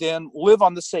 and then live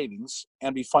on the savings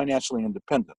and be financially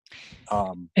independent.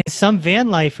 And some van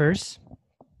lifers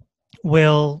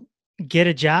will get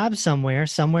a job somewhere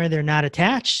they're not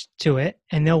attached to it,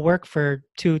 and they'll work for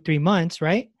 2-3 months,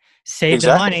 right? Save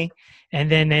the money, and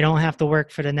then they don't have to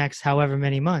work for the next however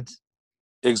many months.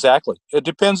 Exactly. It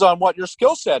depends on what your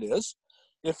skill set is.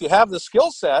 If you have the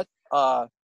skill set,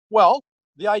 well,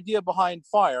 the idea behind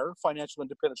FIRE, Financial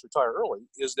Independence, Retire Early,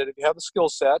 is that if you have the skill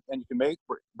set and you can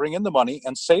bring in the money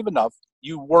and save enough,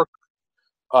 you work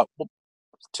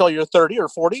till you're 30 or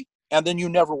 40, and then you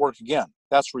never work again.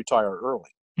 That's retire early.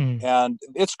 And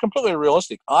it's completely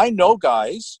realistic. I know a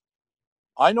guy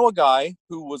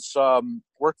who was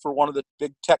worked for one of the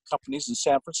big tech companies in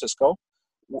San Francisco,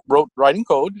 writing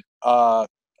code,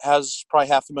 has probably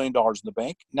 $500,000 in the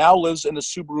bank, now lives in a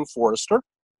Subaru Forester,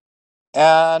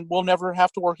 and will never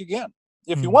have to work again.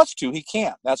 If he wants to, he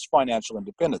can. That's financial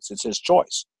independence. It's his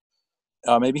choice.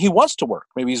 Maybe he wants to work.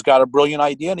 Maybe he's got a brilliant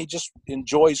idea and he just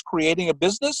enjoys creating a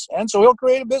business, and so he'll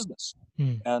create a business,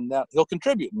 and that he'll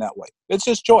contribute in that way. It's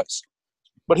his choice.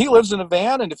 But he lives in a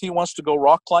van, and if he wants to go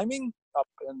rock climbing up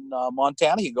in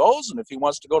Montana, he goes. And if he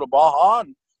wants to go to Baja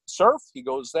and surf, he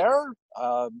goes there.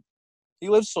 He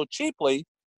lives so cheaply,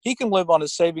 he can live on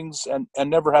his savings and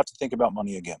never have to think about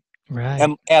money again.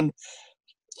 Right. And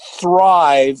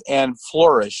thrive and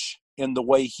flourish in the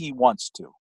way he wants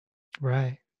to.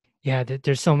 Right. Yeah,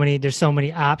 there's so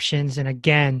many options. And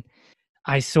again,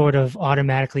 I sort of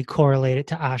automatically correlate it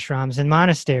to ashrams and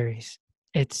monasteries.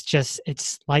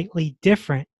 It's slightly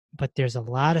different, but there's a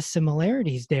lot of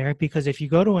similarities there, because if you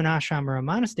go to an ashram or a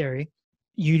monastery,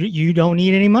 you don't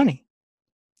need any money.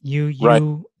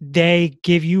 They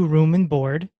give you room and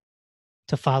board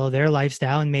to follow their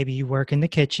lifestyle, and maybe you work in the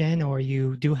kitchen or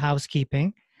you do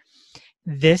housekeeping.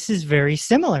 This is very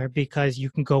similar because you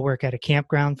can go work at a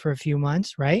campground for a few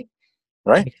months, right?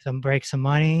 Right. Break some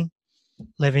money,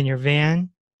 live in your van.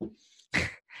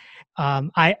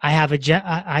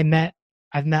 I've met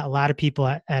a lot of people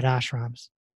at ashrams,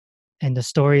 and the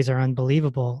stories are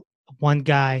unbelievable. One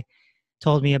guy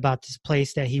told me about this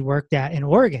place that he worked at in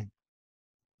Oregon.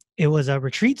 It was a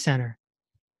retreat center.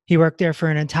 He worked there for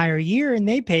an entire year, and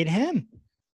they paid him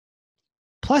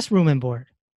plus room and board.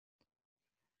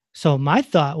 So my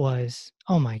thought was,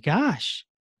 oh my gosh,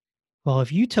 well,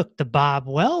 if you took the Bob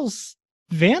Wells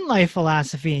van life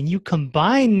philosophy and you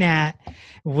combine that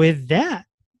with that,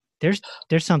 there's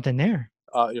something there.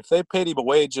 If they paid him a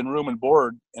wage and room and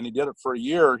board and he did it for a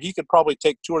year, he could probably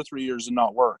take 2 or 3 years and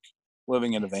not work,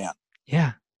 living in a van.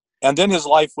 Yeah. And then his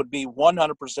life would be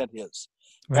 100% his.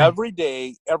 Right. Every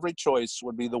day, every choice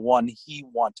would be the one he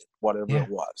wanted, whatever it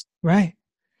was. Right.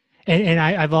 And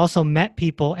I've also met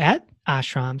people at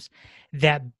ashrams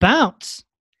that bounce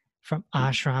from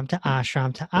ashram to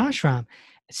ashram to ashram.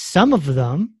 Some of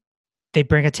them, they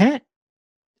bring a tent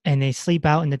and they sleep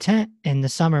out in the tent in the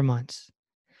summer months.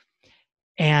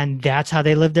 And that's how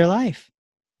they live their life.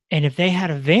 And if they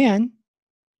had a van,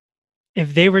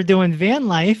 if they were doing van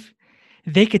life,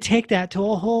 they could take that to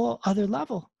a whole other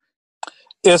level.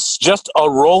 It's just a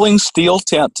rolling steel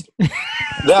tent.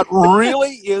 That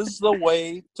really is the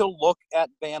way to look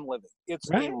at van living. It's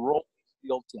a rolling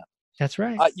steel tent. That's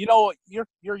right.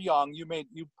 You're young.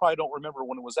 You probably don't remember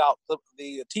when it was out.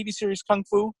 The TV series Kung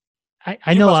Fu.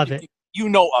 I know of it. You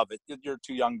know of it. You're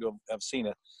too young to have seen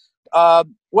it.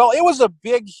 Well, it was a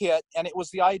big hit, and it was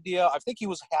the idea. I think he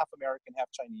was half American, half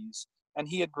Chinese, and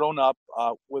he had grown up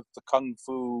with the Kung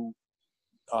Fu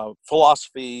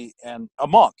philosophy, and a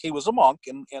monk. He was a monk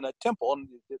in a temple, and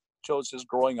it shows his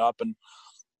growing up. And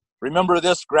remember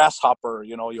this grasshopper,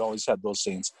 you always had those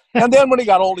scenes. And then when he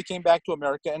got old, he came back to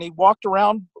America, and he walked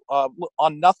around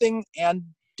on nothing and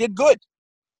did good.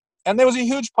 And there was a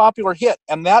huge popular hit.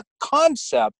 And that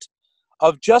concept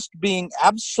of just being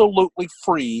absolutely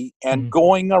free and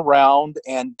going around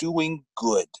and doing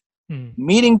good,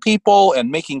 meeting people and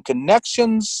making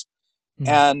connections,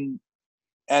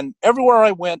 and everywhere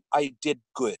I went, I did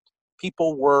good.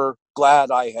 People were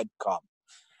glad I had come.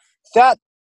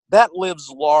 That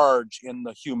lives large in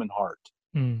the human heart.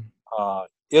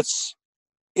 It's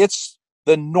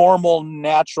the normal,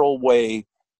 natural way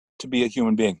to be a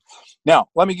human being. Now,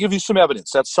 let me give you some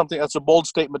evidence. That's a bold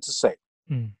statement to say.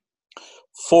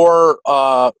 For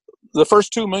the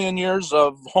first 2 million years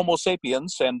of Homo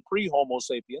sapiens and pre-Homo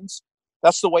sapiens,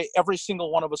 that's the way every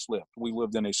single one of us lived. We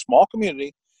lived in a small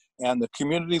community, and the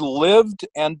community lived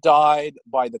and died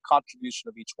by the contribution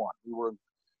of each one. We were in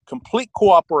complete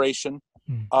cooperation.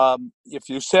 If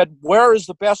you said, where is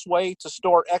the best way to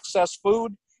store excess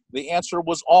food? The answer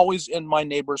was always in my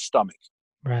neighbor's stomach.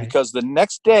 Right. Because the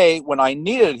next day when I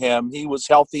needed him, he was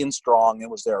healthy and strong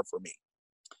and was there for me.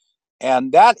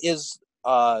 And that is,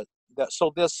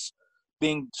 so this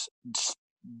being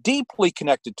deeply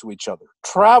connected to each other,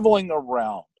 traveling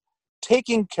around,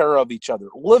 taking care of each other,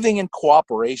 living in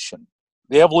cooperation.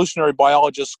 The evolutionary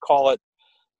biologists call it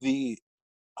the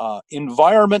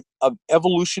environment of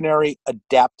evolutionary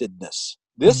adaptedness.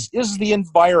 This is the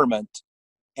environment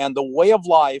and the way of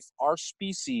life our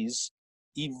species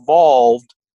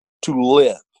evolved to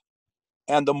live.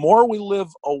 And the more we live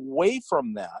away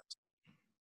from that,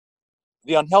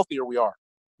 the unhealthier we are,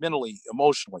 mentally,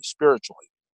 emotionally, spiritually.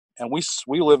 And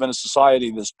we live in a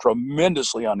society that's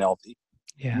tremendously unhealthy,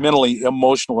 mentally,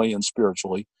 emotionally, and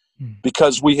spiritually,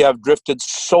 because we have drifted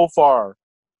so far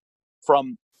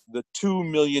from the 2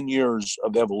 million years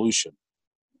of evolution.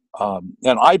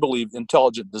 And I believe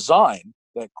intelligent design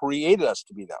that created us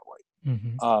to be that way.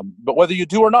 But whether you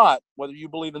do or not, whether you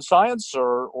believe in science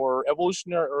or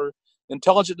evolutionary or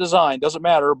intelligent design, doesn't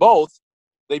matter,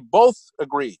 they both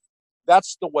agree.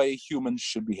 That's the way humans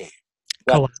should behave.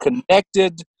 That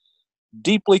connected,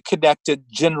 deeply connected,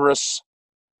 generous,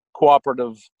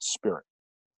 cooperative spirit.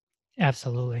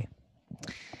 Absolutely.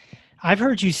 I've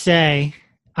heard you say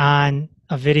on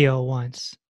a video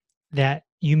once that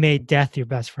you made death your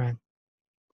best friend.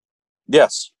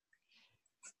 Yes.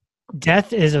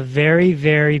 Death is a very,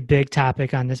 very big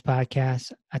topic on this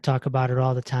podcast. I talk about it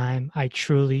all the time. I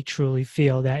truly, truly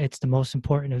feel that it's the most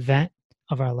important event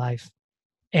of our life.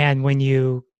 And when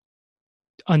you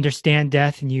understand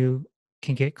death and you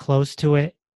can get close to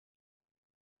it,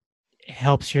 it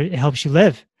helps you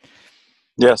live.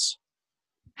 Yes.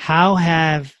 How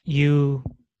have you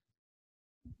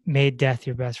made death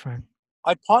your best friend?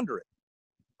 I ponder it.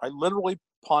 I literally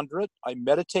ponder it. I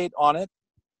meditate on it.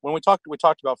 When we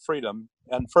talked about freedom,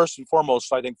 and first and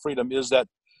foremost, I think freedom is that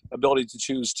ability to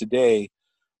choose today,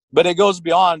 but it goes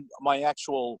beyond my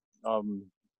actual,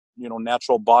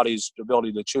 natural body's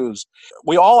ability to choose.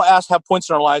 We all have points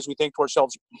in our lives. We think to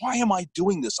ourselves, why am I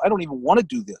doing this? I don't even want to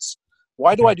do this.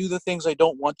 Why do I do the things I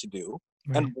don't want to do?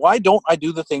 Right. And why don't I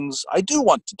do the things I do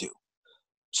want to do?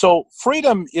 So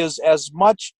freedom is as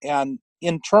much an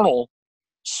internal,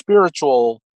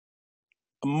 spiritual,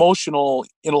 emotional,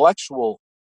 intellectual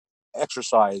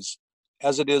exercise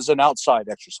as it is an outside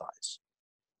exercise.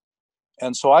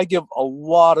 And so I give a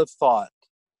lot of thought.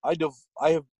 I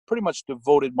have pretty much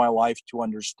devoted my life to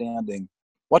understanding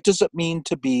what does it mean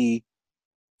to be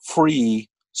free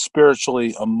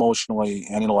spiritually, emotionally,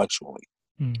 and intellectually.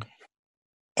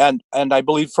 And I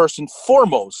believe first and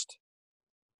foremost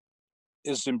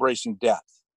is embracing death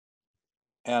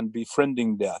and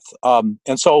befriending death.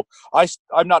 And so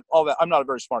I'm not a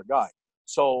very smart guy.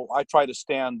 So I try to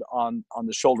stand on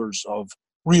the shoulders of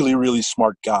really, really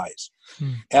smart guys.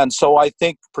 And so I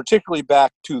think particularly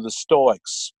back to the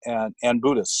Stoics and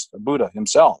Buddhists, Buddha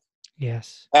himself.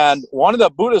 Yes. And one of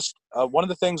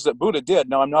the things that Buddha did,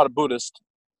 now I'm not a Buddhist,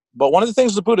 but one of the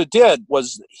things that Buddha did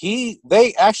was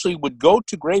they actually would go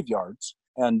to graveyards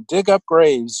and dig up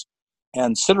graves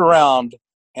and sit around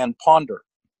and ponder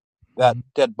that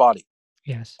dead body.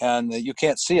 Yes. And you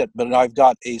can't see it, but I've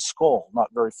got a skull not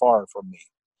very far from me.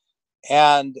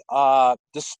 And the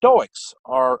Stoics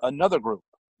are another group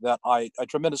that I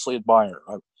tremendously admire.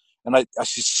 I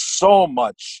see so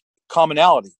much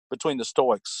commonality between the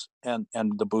Stoics and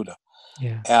the Buddha.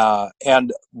 Yeah.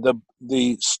 And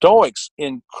the Stoics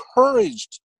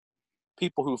encouraged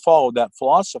people who followed that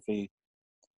philosophy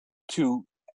to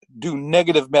do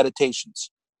negative meditations,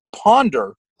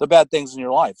 ponder the bad things in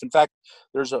your life. In fact,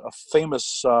 there's a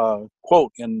famous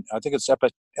quote in, I think it's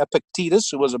Epictetus,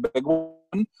 who was a big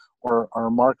one, or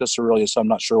Marcus Aurelius, I'm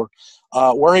not sure,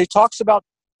 where he talks about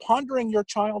pondering your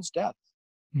child's death.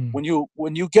 When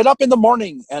you get up in the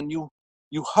morning and you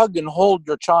hug and hold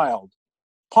your child,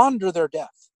 ponder their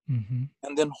death,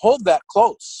 and then hold that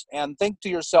close and think to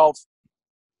yourself,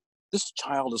 this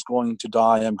child is going to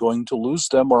die. I'm going to lose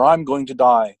them, or I'm going to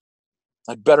die.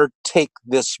 I'd better take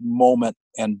this moment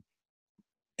and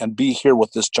be here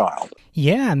with this child.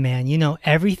 Yeah, man.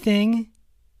 Everything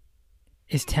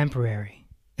is temporary.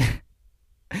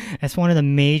 That's one of the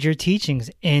major teachings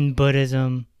in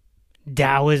Buddhism,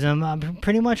 Taoism,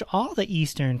 pretty much all the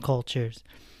Eastern cultures.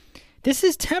 This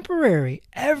is temporary.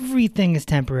 Everything is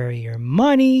temporary. Your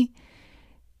money,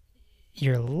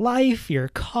 your life, your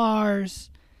cars,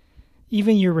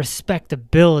 even your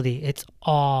respectability. It's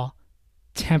all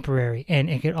temporary, and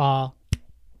it could all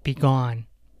be gone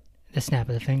the snap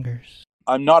of the fingers.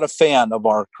 I'm not a fan of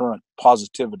our current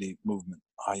positivity movement.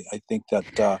 I think that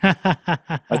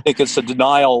I think it's a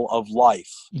denial of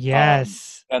life.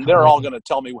 Yes. And they're all going to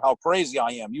tell me how crazy I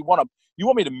am. You want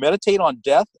me to meditate on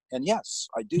death? And yes,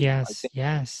 I do. Yes. I think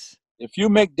Yes. if you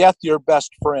make death your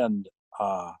best friend,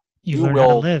 you learn how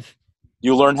to live.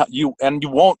 You learn how you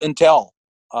won't until.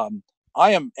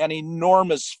 I am an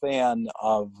enormous fan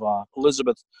of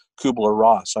Elizabeth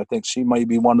Kubler-Ross. I think she may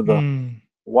be one of the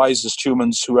wisest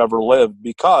humans who ever lived,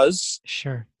 because she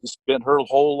spent her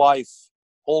whole life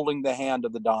holding the hand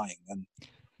of the dying, and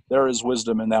there is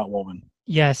wisdom in that woman.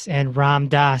 Yes, and Ram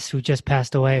Dass, who just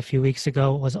passed away a few weeks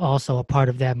ago, was also a part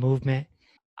of that movement.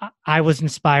 I was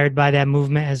inspired by that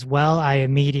movement as well. I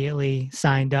immediately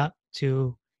signed up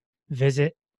to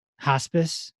visit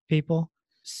hospice people.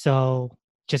 So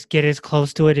just get as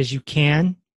close to it as you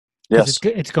can, because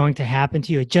Yes. it's going to happen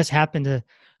to you. It just happened to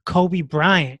Kobe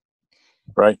Bryant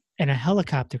Right. in a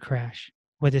helicopter crash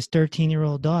with his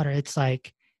 13-year-old daughter. It's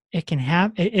like it can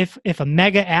happen if a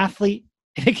mega athlete,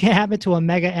 it can happen to a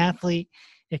mega athlete.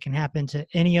 It can happen to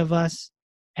any of us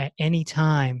at any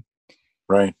time.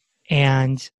 Right.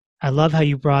 And I love how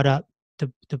you brought up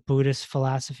the Buddhist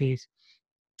philosophies,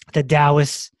 the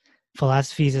Taoist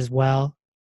philosophies as well,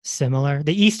 similar.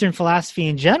 The Eastern philosophy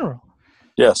in general.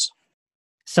 Yes.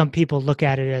 Some people look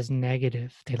at it as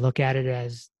negative. They look at it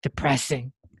as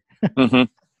depressing, Hmm.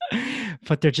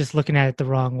 but they're just looking at it the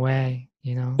wrong way,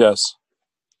 you know? Yes.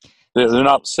 They're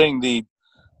not seeing the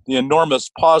enormous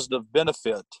positive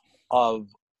benefit of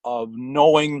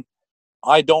knowing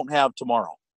I don't have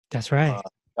tomorrow. That's right.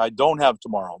 I don't have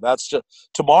tomorrow. That's just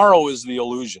tomorrow is the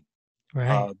illusion.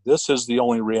 Right. This is the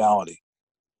only reality.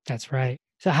 That's right.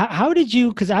 So how did you,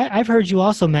 because I've heard you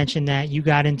also mention that you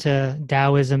got into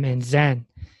Taoism and Zen.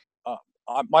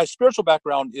 My spiritual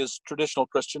background is traditional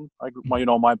Christian.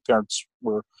 My parents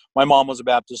were. My mom was a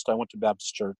Baptist. I went to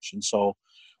Baptist church, and so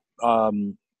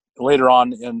later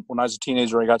on, when I was a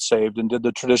teenager, I got saved and did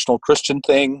the traditional Christian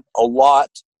thing a lot,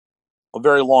 a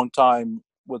very long time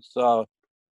with all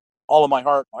of my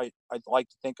heart. I'd like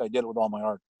to think I did it with all my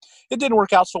heart. It didn't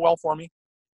work out so well for me.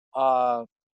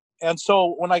 And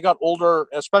so when I got older,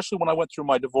 especially when I went through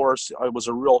my divorce, it was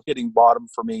a real hitting bottom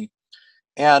for me.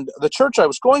 And the church I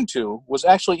was going to was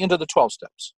actually into the 12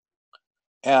 steps.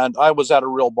 And I was at a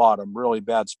real bottom, really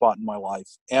bad spot in my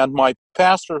life. And my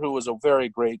pastor, who was a very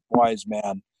great, wise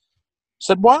man,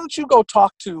 said, "Why don't you go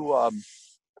talk to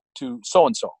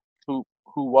so-and-so, who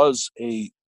was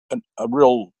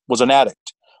was an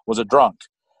addict, was a drunk,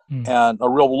 and a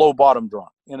real low bottom drunk,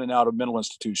 in and out of mental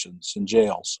institutions and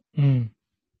jails. And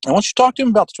why don't you talk to him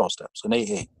about the 12 steps and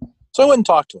AA?" So I went and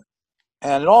talked to him,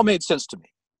 and it all made sense to me.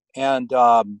 And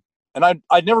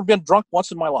I'd never been drunk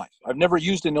once in my life. I've never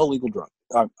used an illegal drug.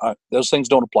 Those things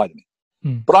don't apply to me.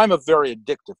 But I'm a very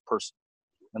addictive person,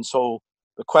 and so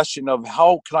the question of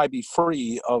how can I be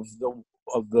free of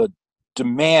the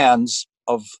demands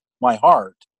of my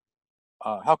heart,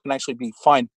 how can I actually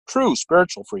find true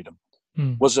spiritual freedom,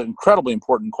 was an incredibly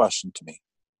important question to me.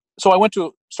 So I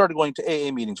started going to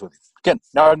AA meetings with him. Again,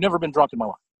 now I've never been drunk in my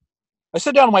life. I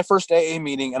sat down to my first AA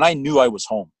meeting, and I knew I was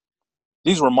home.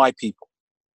 These were my people.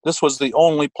 This was the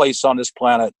only place on this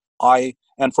planet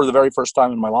and for the very first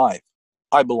time in my life,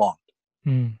 I belonged.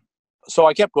 So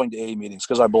I kept going to AA meetings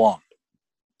because I belonged.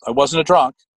 I wasn't a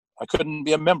drunk. I couldn't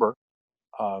be a member.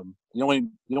 The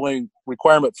only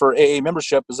requirement for AA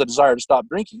membership is a desire to stop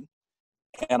drinking,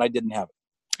 and I didn't have it.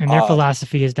 And their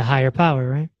philosophy is the higher power,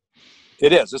 right?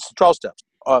 It is. It's the 12 steps,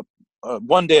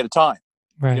 one day at a time.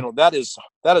 Right. That is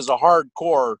a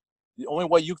hardcore. The only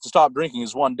way you can stop drinking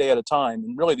is one day at a time,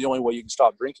 and really the only way you can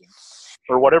stop drinking,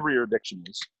 or whatever your addiction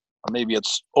is. Or maybe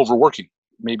it's overworking.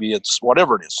 Maybe it's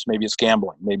whatever it is. Maybe it's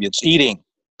gambling. Maybe it's eating.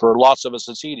 For lots of us,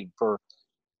 it's eating. For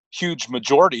huge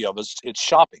majority of us, it's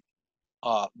shopping.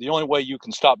 The only way you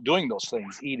can stop doing those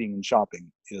things, eating and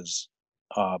shopping, is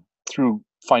through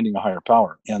finding a higher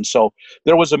power. And so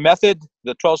there was a method.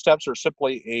 The 12 steps are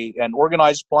simply an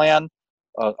organized plan,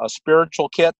 a spiritual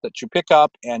kit that you pick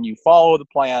up and you follow the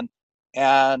plan,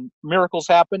 and miracles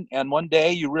happen. And one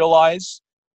day you realize,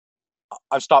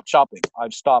 I've stopped shopping,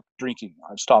 I've stopped drinking,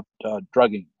 I've stopped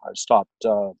drugging, I've stopped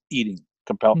eating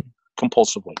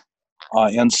compulsively.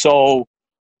 And so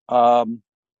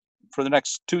for the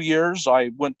next 2 years,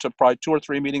 I went to probably 2 or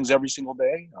 3 meetings every single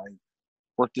day. I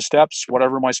worked the steps.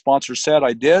 Whatever my sponsor said,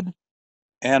 I did,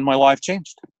 and my life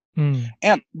changed.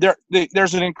 And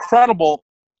there's an incredible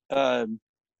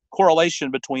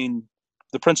correlation between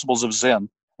the principles of Zen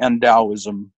and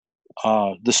Taoism,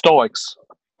 the Stoics,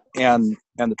 and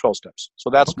the 12 steps. So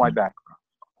that's my background.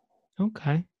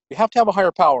 Okay. You have to have a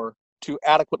higher power to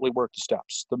adequately work the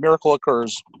steps. The miracle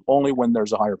occurs only when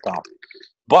there's a higher power.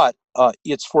 But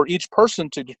it's for each person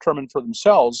to determine for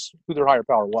themselves who their higher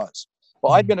power was.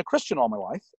 Well, I'd been a Christian all my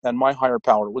life, and my higher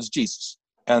power was Jesus.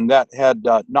 And that had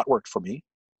not worked for me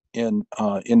in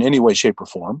any way, shape, or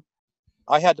form.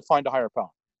 I had to find a higher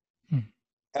power.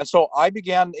 And so I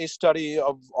began a study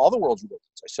of all the world's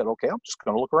religions. I said, okay, I'm just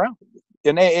going to look around.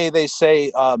 In AA, they say,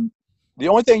 the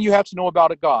only thing you have to know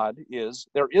about a God is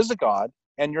there is a God,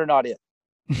 and you're not it.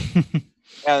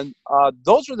 And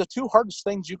those are the two hardest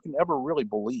things you can ever really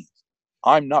believe.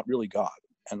 I'm not really God.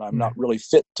 and I'm not really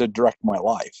fit to direct my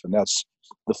life. And that's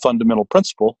the fundamental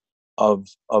principle of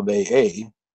AA.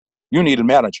 You need a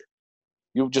manager.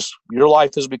 Your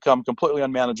life has become completely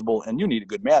unmanageable, and you need a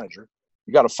good manager.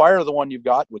 You got to fire the one you've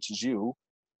got, which is you,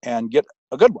 and get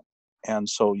a good one. And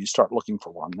so you start looking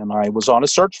for one. And I was on a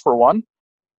search for one.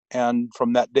 And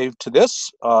from that day to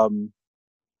this,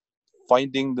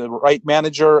 finding the right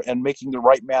manager and making the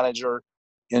right manager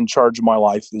in charge of my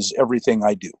life is everything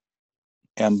I do.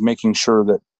 And making sure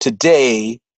that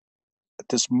today, at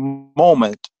this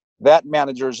moment, that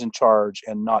manager is in charge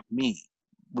and not me.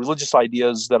 Religious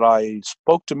ideas that I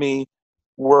spoke to me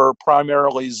were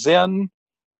primarily Zen,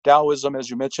 Taoism, as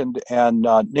you mentioned, and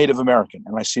Native American.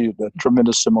 And I see the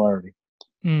tremendous similarity.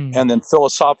 And then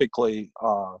philosophically,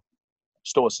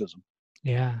 Stoicism.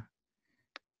 Yeah.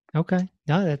 Okay.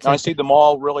 No, that's. And I see them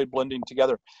all really blending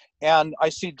together. And I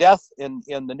see death in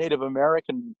the Native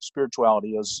American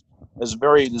spirituality as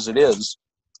varied as it is.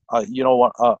 A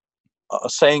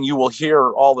saying you will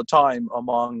hear all the time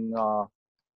among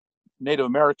Native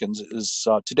Americans is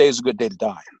today is a good day to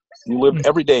die. You live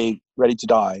every day ready to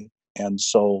die. And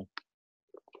so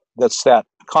that's that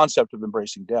concept of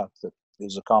embracing death that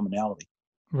is a commonality.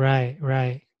 Right.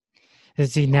 And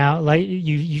see, now, like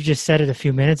you just said it a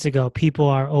few minutes ago, people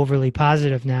are overly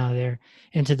positive now. They're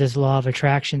into this law of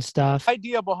attraction stuff. The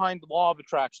idea behind the law of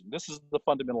attraction, this is the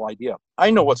fundamental idea. I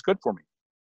know what's good for me,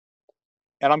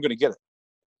 and I'm going to get it.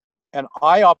 And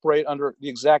I operate under the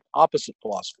exact opposite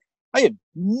philosophy. I had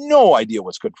no idea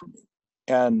what's good for me.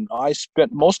 And I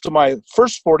spent most of my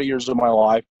first 40 years of my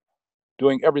life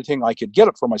doing everything I could get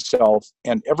it for myself,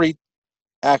 and every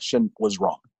action was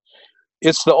wrong.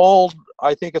 It's the old,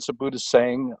 I think it's a Buddhist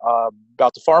saying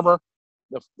about the farmer.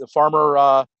 The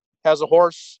farmer has a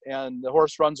horse, and the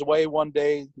horse runs away one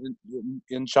day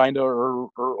in China or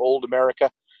old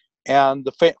America. And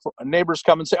the neighbors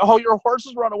come and say, "Oh, your horse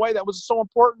has run away. That was so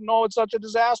important. No, it's such a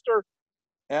disaster."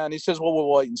 And he says, "Well, we'll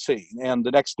wait and see." And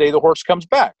the next day the horse comes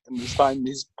back, and this time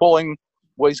he's pulling.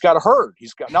 Well, he's got a herd.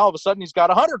 Now all of a sudden he's got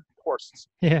 100 horses.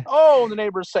 Yeah. Oh, and the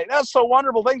neighbors say, "That's so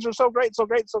wonderful. Things are so great, so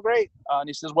great, so great." And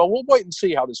he says, "Well, we'll wait and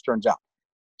see how this turns out."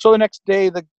 So the next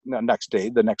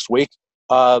week,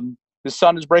 his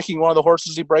son is breaking one of the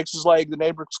horses. He breaks his leg. The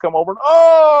neighbors come over and,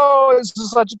 "Oh, this is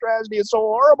such a tragedy. It's so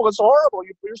horrible. It's so horrible.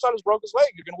 Your son has broke his leg.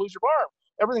 You're going to lose your farm.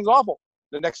 Everything's awful."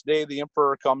 The next day, the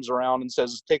emperor comes around and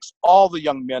says, takes all the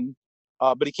young men,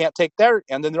 but he can't take their,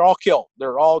 and then they're all killed.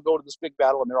 They're all go to this big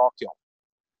battle, and they're all killed.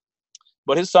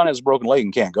 But his son has a broken leg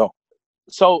and can't go.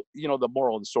 So, the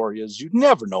moral of the story is you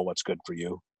never know what's good for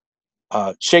you.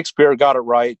 Shakespeare got it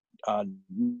right.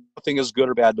 Nothing is good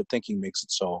or bad, but thinking makes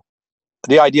it so.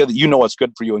 The idea that you know what's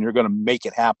good for you and you're going to make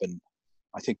it happen,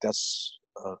 I think that's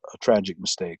a tragic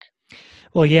mistake.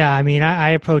 Well, yeah. I mean, I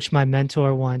approached my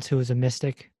mentor once, who was a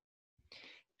mystic,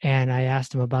 and I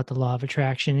asked him about the law of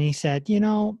attraction, and he said,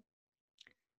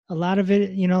 a lot of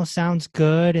it, sounds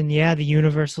good, and yeah, the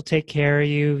universe will take care of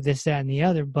you, this, that, and the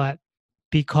other, but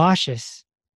be cautious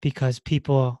because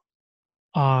people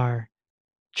are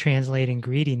translating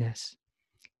greediness.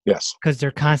 Yes. Because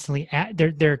they're constantly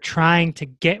they're trying to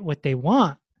get what they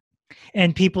want.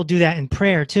 And people do that in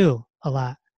prayer too, a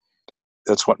lot.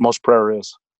 That's what most prayer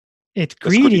is. It's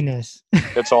greediness.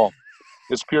 It's all.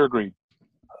 It's pure greed.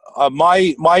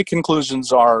 My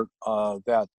conclusions are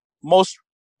that most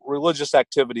religious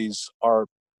activities are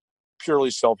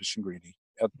purely selfish and greedy.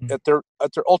 At their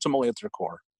ultimately at their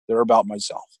core, they're about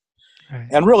myself. Right.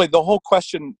 And really, the whole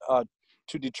question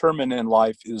to determine in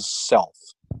life is self.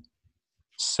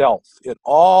 It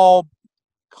all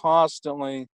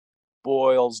constantly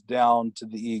boils down to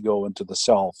the ego and to the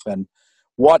self, and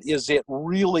what is it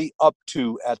really up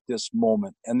to at this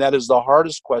moment? And that is the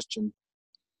hardest question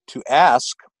to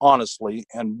ask honestly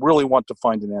and really want to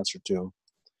find an answer to,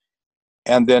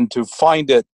 and then to find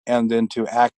it and then to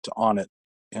act on it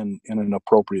in an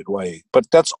appropriate way. But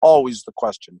that's always the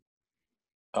question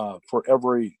for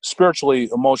every, spiritually,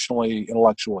 emotionally,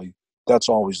 intellectually. That's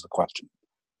always the question.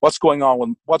 What's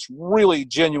really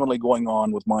genuinely going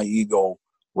on with my ego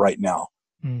right now?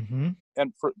 Mm-hmm.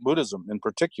 And for Buddhism in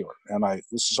particular. And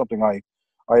this is something I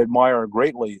admire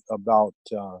greatly about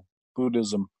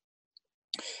Buddhism.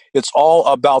 It's all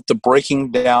about the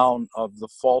breaking down of the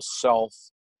false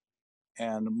self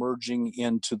and merging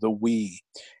into the we.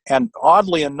 And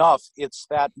oddly enough, it's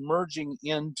that merging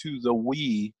into the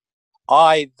we,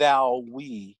 I, thou,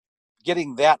 we,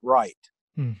 getting that right.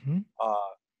 Mm-hmm.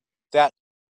 That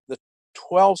the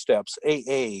 12 steps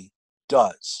AA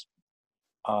does.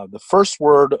 The first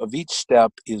word of each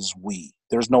step is we.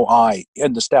 There's no I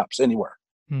in the steps anywhere.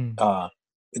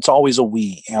 It's always a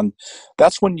we. And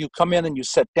that's when you come in and you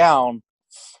sit down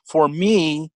For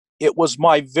me, it was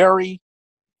my very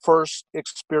first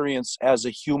experience as a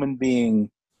human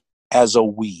being as a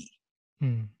we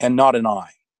and not an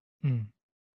I.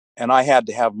 And I had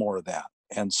to have more of that.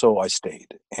 And so I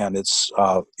stayed. And it's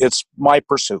my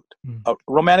pursuit.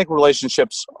 Romantic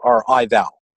relationships are I thou.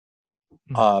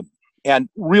 And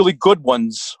really good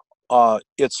ones,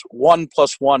 it's 1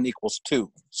 + 1 =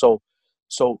 2. So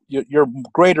you're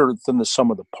greater than the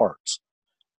sum of the parts.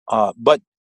 But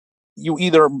you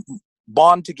either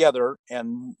bond together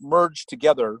and merge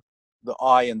together the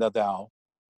I and the thou,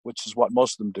 which is what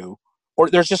most of them do, or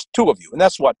there's just two of you. And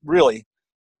that's what really,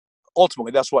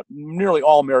 ultimately, that's what nearly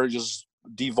all marriages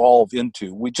devolve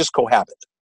into. We just cohabit.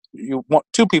 You want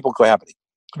two people cohabiting.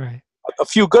 Right. A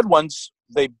few good ones,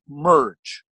 they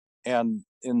merge and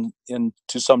in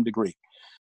to some degree.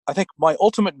 I think my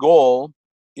ultimate goal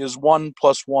is 1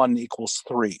 + 1 =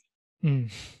 3.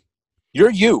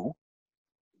 You're you,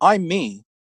 I'm me,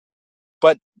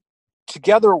 but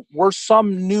together we're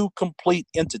some new complete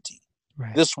entity.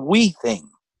 Right. This we thing.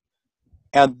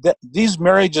 And these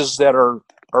marriages that are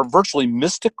virtually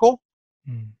mystical,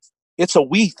 it's a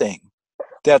we thing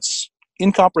that's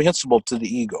incomprehensible to the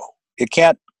ego. It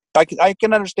can't. I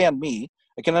can understand me.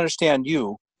 I can understand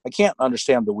you. I can't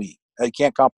understand the we.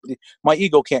 My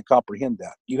ego can't comprehend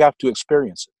that. You have to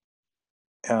experience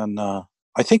it. And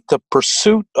I think the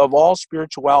pursuit of all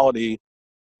spirituality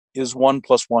is 1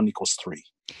 + 1 = 3.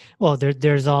 Well,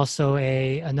 there's also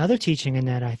another teaching in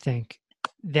that, I think,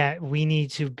 that we need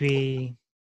to be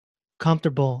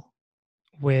comfortable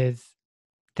with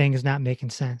things not making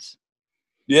sense.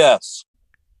 Yes.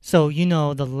 So,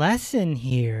 the lesson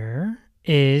here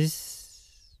is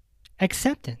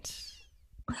acceptance.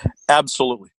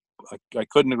 Absolutely. I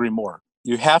couldn't agree more.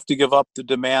 You have to give up the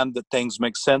demand that things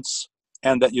make sense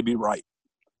and that you be right.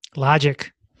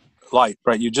 Logic. Right.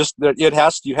 You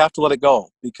have to let it go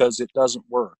because it doesn't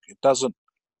work. It doesn't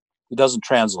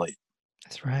translate.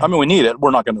 That's right. I mean, we need it.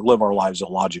 We're not going to live our lives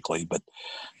illogically, but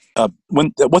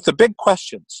with the big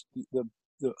questions,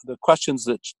 the questions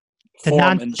that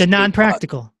form the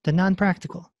non-practical.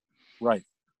 Right.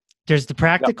 There's the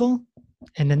practical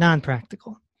and the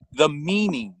non-practical. The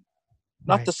meaning,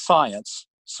 not the science.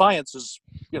 Science is,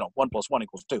 1 + 1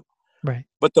 = 2. Right.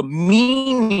 But the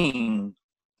meaning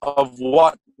of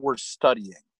what we're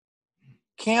studying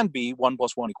can be 1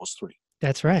 + 1 = 3.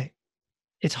 That's right.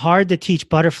 It's hard to teach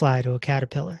butterfly to a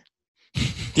caterpillar.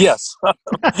 Yes,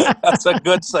 that's a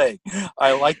good saying.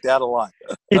 I like that a lot.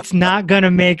 It's not going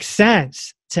to make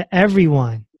sense to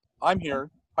everyone. I'm here.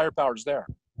 Higher power's there.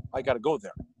 I got to go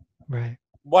there. Right.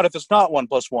 What if it's not 1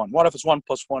 + 1? What if it's 1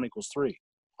 + 1 = 3?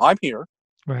 I'm here.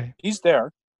 Right. He's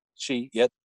there. She,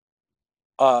 it.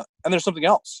 And there's something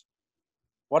else.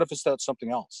 What if it's that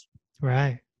something else?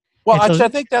 Right. Well, I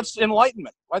think that's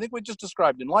enlightenment. I think we just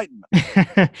described enlightenment.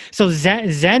 So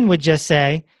Zen would just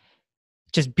say,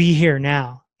 just be here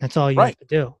now. That's all you have to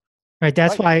do. Right.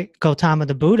 That's why Gautama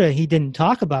the Buddha, he didn't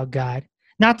talk about God.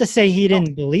 Not to say he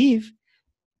didn't believe,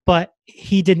 but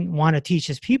he didn't want to teach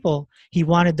his people. He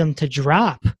wanted them to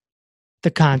drop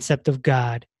the concept of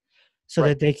God so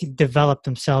that they could develop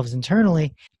themselves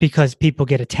internally, because people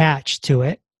get attached to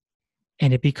it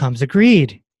and it becomes a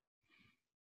greed.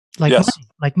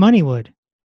 Like money would.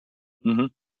 Mm-hmm.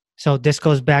 So this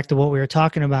goes back to what we were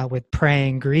talking about with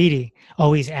praying greedy,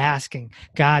 always asking,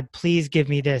 God, please give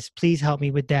me this. Please help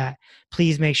me with that.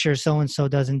 Please make sure so-and-so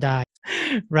doesn't die.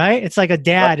 Right? It's like a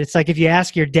dad. It's like if you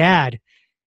ask your dad,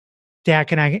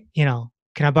 can I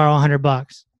borrow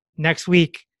 $100? Next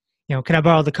week, can I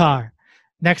borrow the car?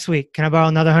 Next week, can I borrow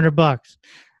another $100?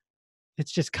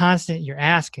 It's just constant. You're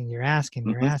asking.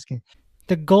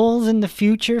 The goals in the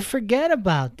future, forget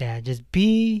about that. Just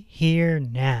be here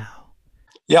now.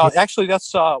 Yeah, actually,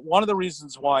 that's one of the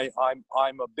reasons why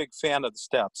I'm a big fan of the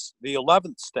steps. The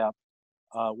 11th step,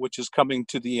 which is coming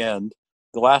to the end,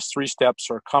 the last 3 steps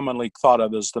are commonly thought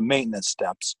of as the maintenance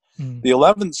steps. The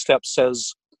 11th step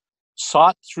says,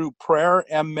 sought through prayer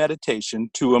and meditation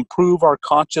to improve our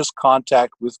conscious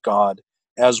contact with God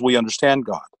as we understand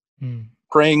God,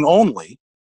 praying only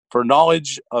for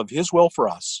knowledge of His will for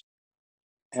us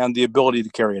and the ability to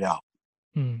carry it out.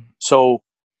 So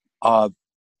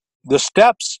the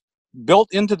steps, built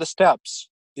into the steps,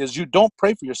 is you don't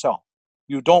pray for yourself.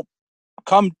 You don't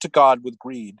come to God with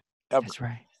greed ever.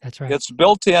 That's right. It's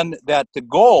built in that the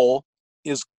goal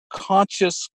is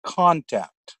conscious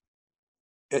contact.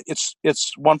 It's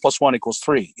 1 + 1 =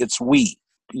 3. It's we.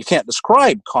 You can't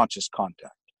describe conscious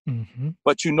contact,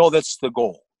 but you know that's the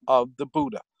goal of the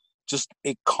Buddha. Just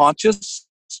a conscious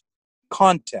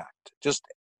contact, just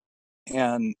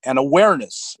an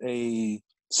awareness, a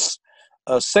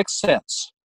sixth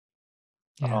sense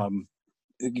Yeah.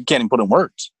 You can't even put in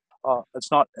words.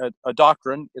 It's not a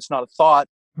doctrine. It's not a thought.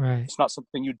 Right. It's not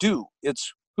something you do.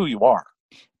 It's who you are.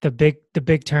 The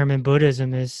big term in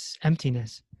Buddhism is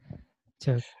emptiness.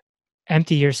 To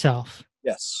empty yourself.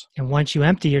 Yes. And once you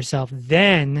empty yourself,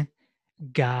 then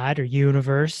God or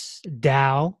universe,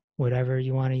 Tao, whatever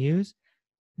you want to use,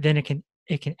 then it can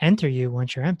enter you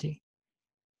once you're empty.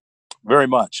 Very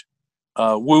much.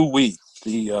 Woo-wee,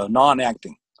 the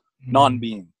non-acting,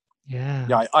 non-being. Yeah.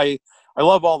 Yeah, I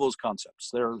love all those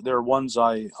concepts. They're ones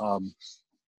I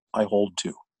hold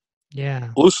to. Yeah.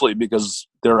 Loosely because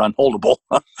they're unholdable.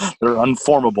 They're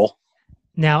unformable.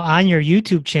 Now on your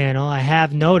YouTube channel, I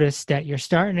have noticed that you're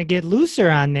starting to get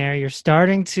looser on there. You're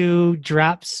starting to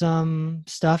drop some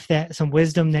stuff some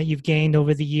wisdom that you've gained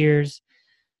over the years.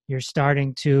 You're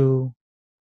starting to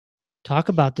talk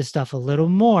about this stuff a little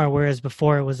more, whereas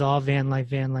before it was all van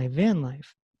life.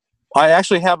 I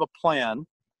actually have a plan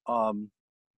and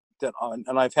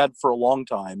I've had for a long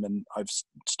time, and I've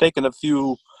taken a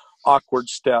few awkward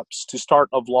steps to start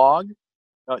a vlog.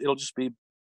 It'll just be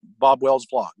Bob Wells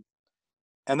vlog,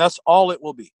 and that's all it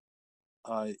will be.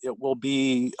 It will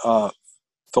be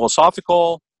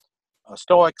philosophical,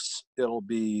 Stoics. It'll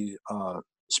be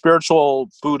spiritual,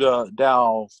 Buddha,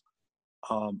 Tao,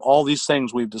 all these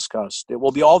things we've discussed. It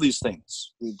will be all these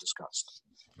things we've discussed.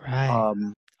 Right.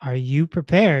 Are you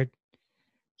prepared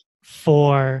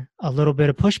for a little bit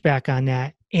of pushback on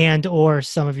that, and or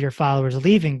some of your followers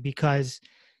leaving? Because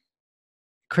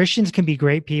Christians can be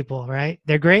great people, right?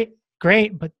 They're great,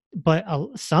 but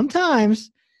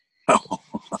sometimes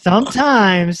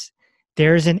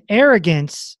there's an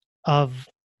arrogance of,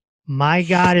 my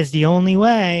God is the only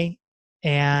way,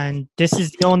 and this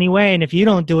is the only way, and if you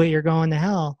don't do it, you're going to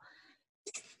hell.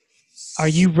 Are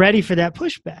you ready for that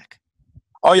pushback?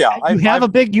 Oh yeah, you have a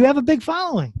big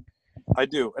following. I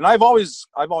do, and I've always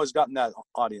gotten that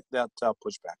audience, that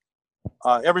pushback.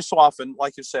 Every so often,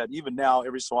 like you said, even now,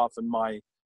 every so often, my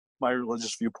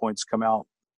religious viewpoints come out,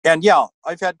 and yeah,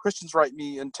 I've had Christians write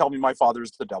me and tell me my father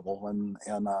is the devil, and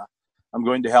I'm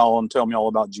going to hell, and tell me all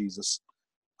about Jesus.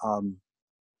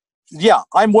 Yeah,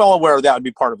 I'm well aware that would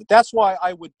be part of it. That's why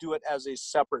I would do it as a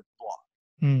separate blog.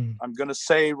 I'm going to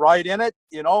say right in it,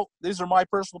 these are my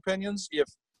personal opinions. If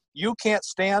you can't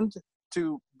stand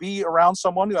to be around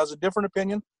someone who has a different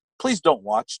opinion, please don't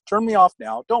watch. Turn me off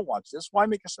now. Don't watch this. Why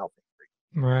make yourself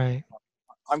angry? Right.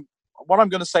 What I'm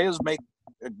going to say is make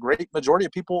a great majority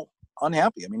of people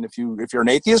unhappy. I mean, if you're an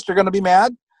atheist, you're going to be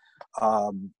mad.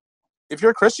 If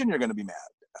you're a Christian, you're going to be mad.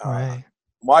 Right.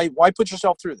 Why put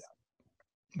yourself through that?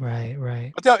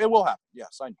 Right. But it will happen.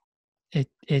 Yes, I know. A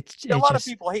lot of just,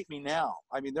 people hate me now.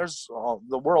 I mean, there's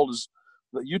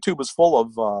YouTube is full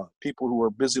of people who are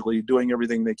busily doing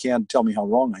everything they can to tell me how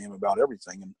wrong I am about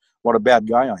everything and what a bad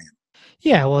guy I am.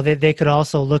 Yeah, well, they could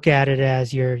also look at it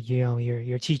as you're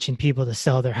teaching people to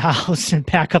sell their house and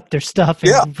pack up their stuff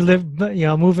and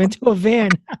move into a van.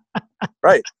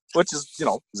 Right, which is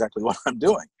exactly what I'm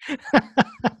doing.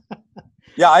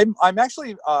 Yeah, I'm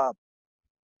actually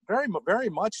very very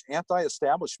much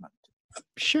anti-establishment.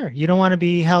 Sure, you don't want to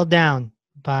be held down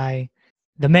by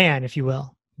the man, if you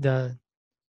will, the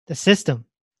system.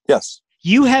 Yes.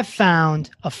 You have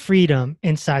found a freedom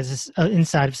inside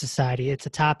of society. It's a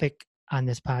topic on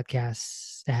this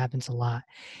podcast that happens a lot.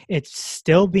 It's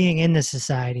still being in the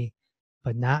society,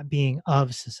 but not being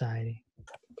of society.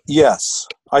 Yes,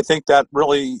 I think that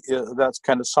really that's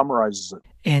kind of summarizes it.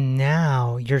 And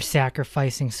now you're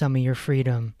sacrificing some of your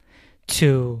freedom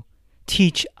to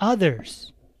teach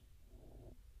others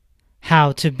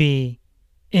how to be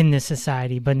in this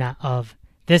society, but not of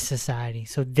this society,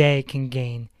 so they can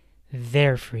gain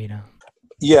their freedom.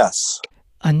 Yes.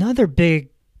 Another big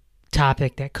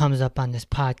topic that comes up on this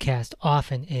podcast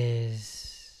often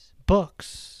is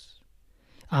books.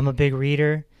 I'm a big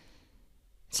reader.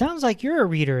 It sounds like you're a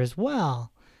reader as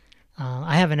well.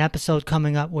 I have an episode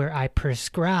coming up where I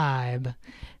prescribe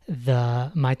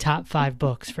my top 5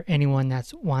 books for anyone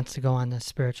that wants to go on the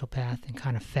spiritual path and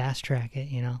kind of fast track it,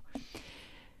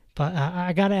 But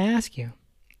I got to ask you,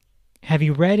 have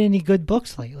you read any good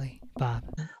books lately, Bob?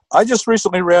 I just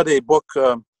recently read a book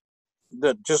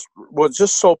that was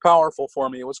just so powerful for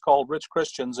me. It was called "Rich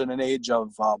Christians in an Age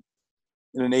of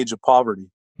Poverty."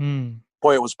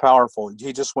 Boy, it was powerful.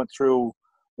 He just went through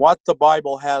what the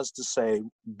Bible has to say,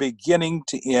 beginning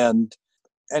to end,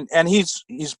 and he's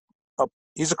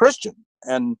a Christian,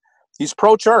 and he's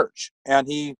pro-church, and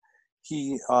he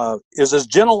is as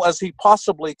gentle as he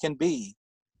possibly can be.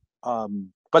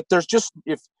 But there's just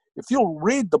if you'll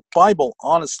read the Bible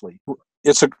honestly,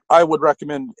 I would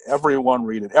recommend everyone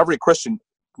read it. Every Christian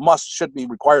should be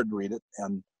required to read it,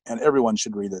 and and everyone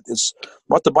should read it. It's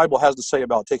what the Bible has to say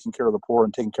about taking care of the poor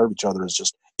and taking care of each other is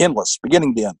just endless,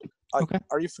 beginning to end. Okay.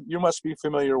 You must be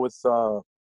familiar with the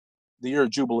year of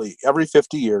Jubilee. Every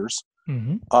 50 years,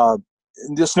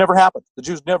 this never happened. The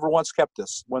Jews never once kept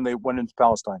this when they went into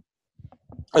Palestine,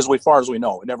 as far as we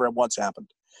know. It never once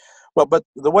happened. Well, but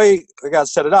the way God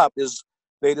set it up is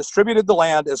they distributed the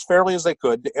land as fairly as they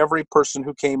could to every person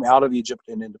who came out of Egypt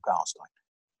and into Palestine.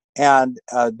 And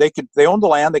they owned the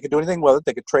land. They could do anything with it.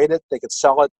 They could trade it. They could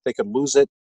sell it. They could lose it.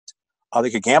 They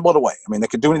could gamble it away. I mean, they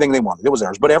could do anything they wanted. It was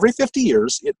theirs. But every 50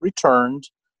 years, it returned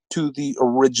to the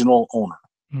original owner.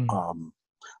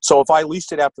 So if I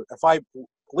leased it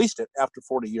after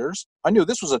 40 years, I knew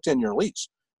this was a 10-year lease.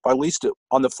 If I leased it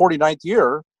on the 49th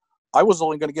year, I was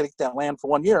only going to get that land for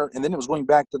 1 year, and then it was going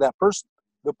back to that person.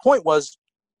 The point was,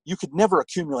 you could never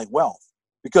accumulate wealth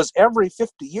because every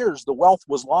 50 years, the wealth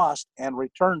was lost and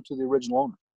returned to the original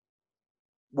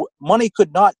owner. Money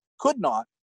could not,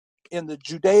 in the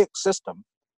Judaic system,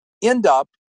 end up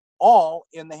all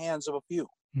in the hands of a few.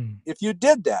 If you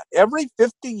did that, every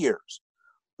 50 years,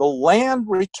 the land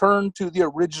returned to the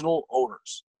original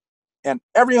owners, and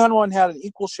everyone had an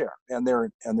equal share, and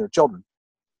their children,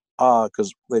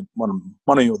 because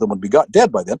money of them would be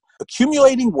dead by then.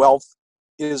 Accumulating wealth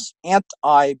is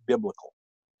anti-biblical.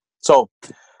 So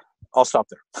I'll stop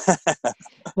there.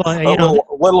 Well,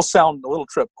 a little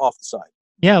trip off the side.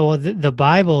 Yeah, well, the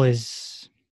Bible it's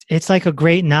like a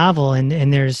great novel,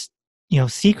 and there's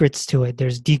secrets to it.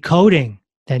 There's decoding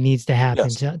that needs to happen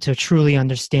to truly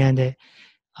understand it.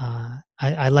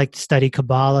 I like to study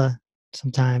Kabbalah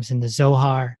sometimes in the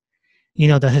Zohar. The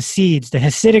Hasids, the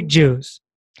Hasidic Jews.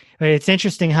 But it's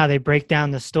interesting how they break down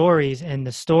the stories, and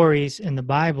the stories in the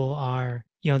Bible are,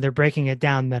 they're breaking it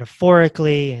down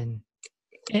metaphorically,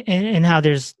 and how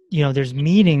there's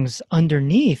meanings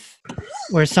underneath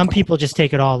where some people just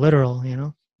take it all literal,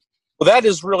 Well, that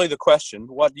is really the question.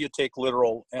 What do you take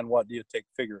literal and what do you take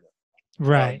figurative?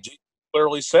 Right. Jesus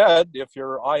clearly said, if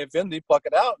your eye offend thee, pluck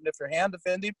it out, and if your hand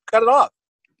offend thee, cut it off.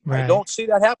 Right. I don't see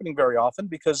that happening very often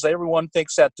because everyone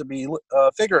takes that to be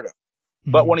figurative.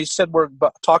 But when he said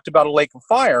talked about a lake of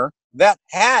fire, that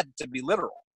had to be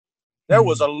literal. There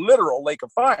was a literal lake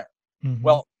of fire.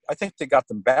 Well, I think they got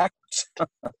them backwards.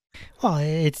 Well,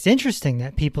 it's interesting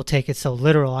that people take it so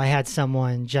literal. I had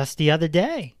someone just the other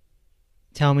day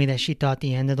tell me that she thought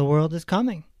the end of the world is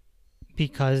coming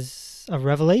because of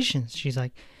Revelations. She's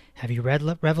like, have you read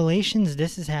Revelations?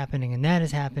 This is happening and that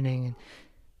is happening and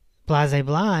blah, blah,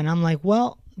 blah. And I'm like,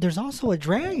 well, there's also a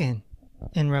dragon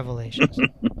in Revelations.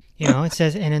 It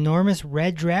says an enormous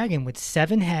red dragon with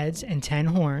 7 heads and 10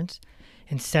 horns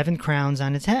and 7 crowns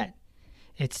on its head.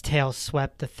 Its tail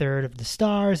swept a third of the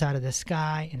stars out of the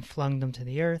sky and flung them to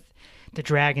the earth. The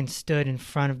dragon stood in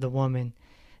front of the woman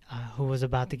who was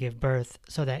about to give birth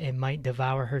so that it might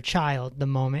devour her child the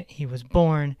moment he was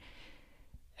born,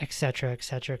 etc.,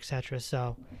 etc., etc.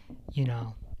 So,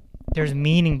 there's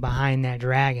meaning behind that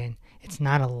dragon. It's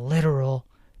not a literal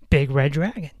big red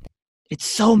dragon. It's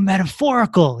so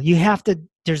metaphorical.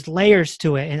 There's layers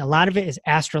to it, and a lot of it is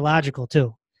astrological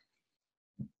too.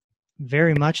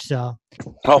 Very much so.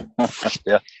 Oh,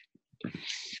 yeah.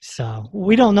 So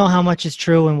we don't know how much is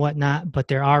true and whatnot, but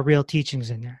there are real teachings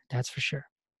in there. That's for sure.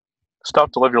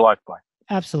 Stuff to live your life by.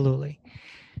 Absolutely.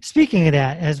 Speaking of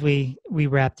that, as we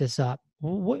wrap this up,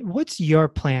 what's your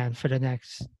plan for the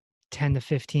next 10 to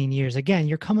 15 years? Again,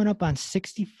 you're coming up on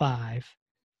 65.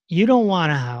 You don't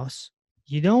want a house.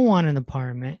 You don't want an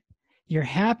apartment. You're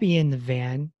happy in the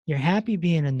van. You're happy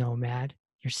being a nomad.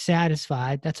 You're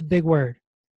satisfied. That's a big word.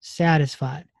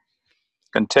 Satisfied.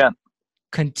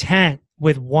 Content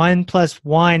with 1 +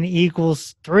 1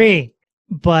 = 3.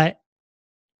 But,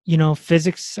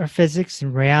 physics are physics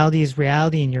and reality is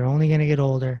reality, and you're only going to get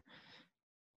older.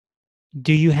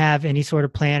 Do you have any sort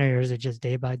of plan, or is it just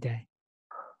day by day?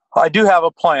 I do have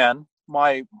a plan.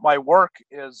 My work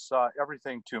is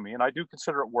everything to me, and I do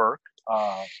consider it work.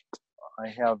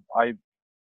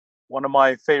 One of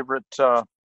my favorite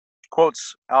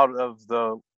quotes out of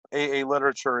the AA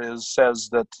literature says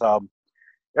that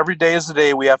every day is the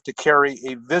day we have to carry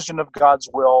a vision of God's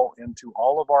will into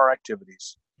all of our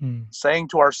activities, saying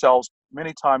to ourselves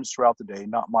many times throughout the day,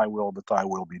 not my will, but thy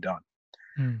will be done.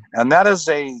 And that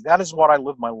is what I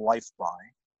live my life by,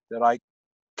 that I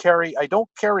don't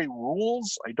carry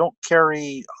rules. I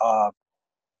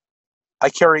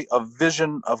carry a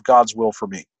vision of God's will for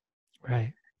me.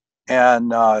 Right.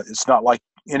 And it's not like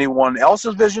anyone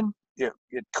else's vision.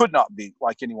 It could not be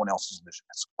like anyone else's vision.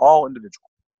 It's all individual.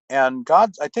 And I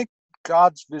think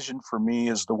God's vision for me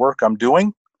is the work I'm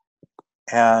doing.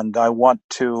 And I want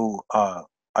to,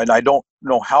 and I don't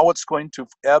know how it's going to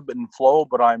ebb and flow,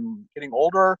 but I'm getting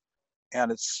older,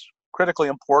 and it's critically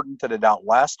important that it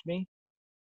outlast me.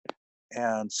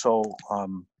 And so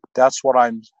that's what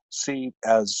I see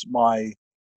as my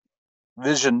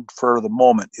vision for the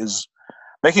moment, is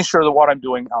making sure that what I'm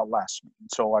doing outlasts me. And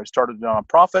so I started a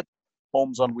nonprofit,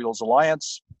 Homes on Wheels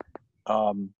Alliance,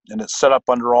 and it's set up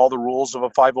under all the rules of a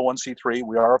 501c3.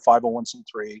 We are a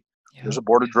 501c3. Yeah. There's a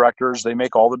board of directors. They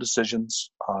make all the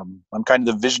decisions. I'm kind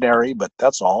of the visionary, but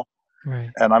that's all. Right.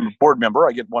 And I'm a board member.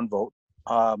 I get one vote.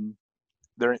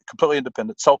 They're completely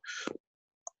independent. So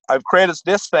I've created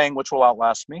this thing which will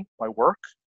outlast me, my work.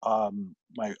 I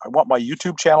want my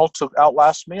YouTube channel to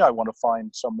outlast me. I want to find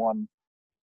someone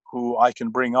who I can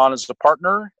bring on as a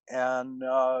partner, and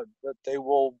that they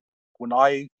will, when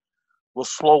I will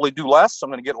slowly do less, I'm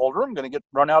going to get older, I'm going to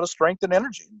run out of strength and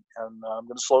energy, and I'm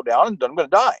going to slow down, and I'm going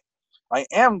to die. I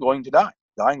am going to die,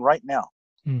 dying right now.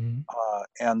 Mm-hmm.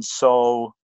 And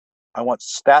so I want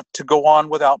that to go on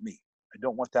without me. I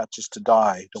don't want that just to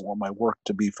die. I don't want my work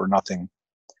to be for nothing.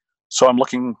 So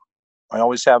I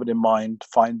always have it in mind to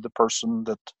find the person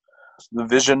that the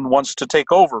vision wants to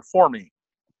take over for me.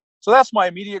 So that's my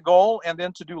immediate goal, and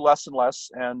then to do less and less,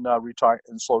 and retire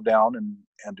and slow down,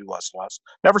 and do less and less.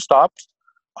 Never stop,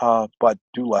 but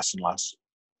do less and less.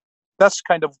 That's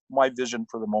kind of my vision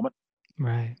for the moment.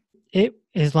 Right.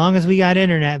 As long as we got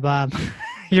internet, Bob,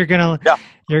 you're gonna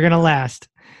last.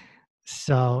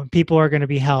 So people are gonna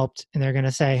be helped, and they're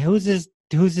gonna say, "Who's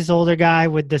this older guy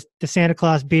with the Santa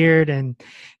Claus beard, and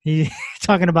he's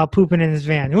talking about pooping in his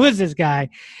van? Who is this guy?"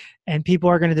 And people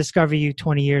are gonna discover you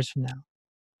 20 years from now.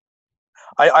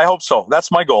 I hope so. That's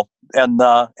my goal, and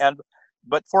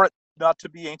but for it not to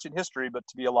be ancient history, but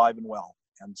to be alive and well.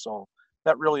 And so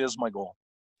that really is my goal.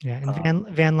 Yeah, and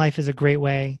van life is a great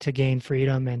way to gain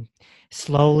freedom, and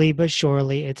slowly but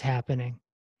surely it's happening.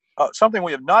 Something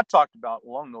we have not talked about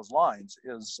along those lines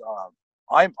is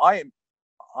I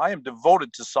am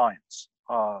devoted to science.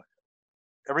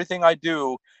 Everything I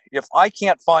do, if I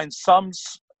can't find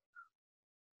science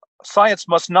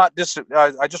must not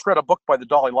I just read a book by the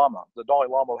Dalai Lama. The Dalai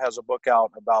Lama has a book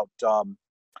out about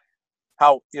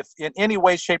how if in any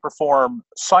way, shape, or form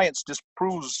science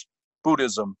disproves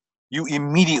Buddhism, you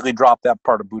immediately drop that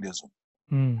part of Buddhism.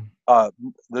 Mm.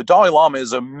 The Dalai Lama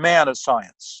is a man of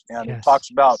science, and Yes. He talks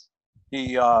about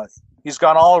he's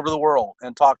gone all over the world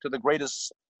and talked to the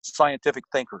greatest scientific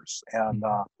thinkers, and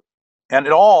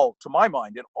it all, to my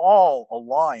mind, it all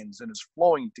aligns and is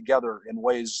flowing together in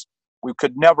ways we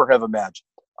could never have imagined.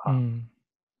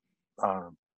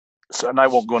 So, and I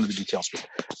won't go into the details.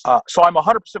 So I'm a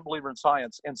 100% believer in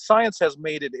science, and science has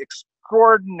made it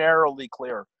extraordinarily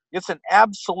clear. It's an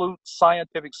absolute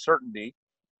scientific certainty,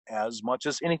 as much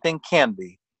as anything can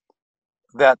be,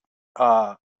 that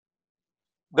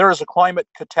there is a climate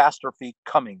catastrophe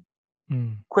coming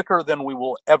quicker than we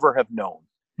will ever have known.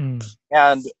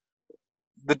 And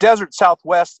the desert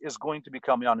Southwest is going to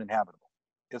become uninhabitable.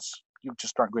 You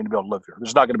just aren't going to be able to live here.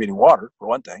 There's not going to be any water, for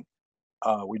one thing.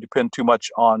 We depend too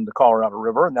much on the Colorado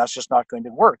River, and that's just not going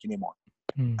to work anymore.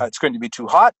 It's going to be too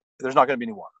hot. There's not going to be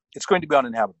any water. It's going to be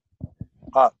uninhabitable.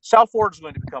 South Florida is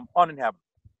going to become uninhabitable.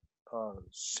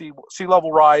 Sea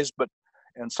level rise,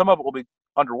 and some of it will be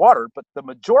underwater, but the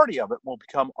majority of it will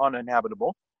become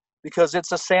uninhabitable because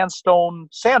it's a sandstone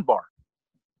sandbar,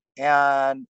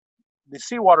 and the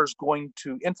seawater is going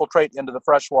to infiltrate into the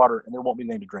fresh water, and there won't be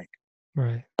anything to drink.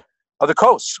 Right. The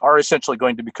coasts are essentially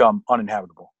going to become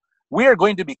uninhabitable. We are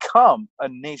going to become a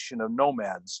nation of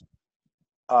nomads.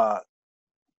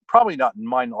 Probably not in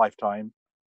my lifetime,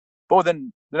 but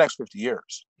within the next 50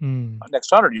 years,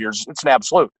 next 100 years, it's an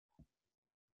absolute.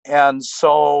 And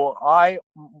so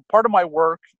part of my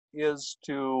work is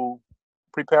to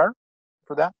prepare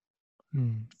for that.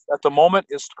 At the moment,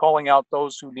 is calling out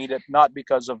those who need it, not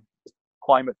because of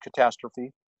climate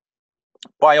catastrophe.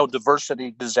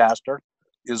 Biodiversity disaster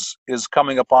is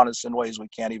coming upon us in ways we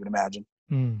can't even imagine.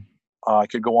 I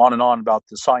could go on and on about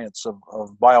the science of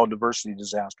biodiversity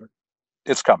disaster.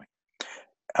 It's coming.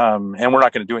 And we're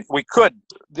not going to do it. We could.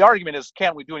 The argument is,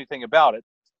 can we do anything about it?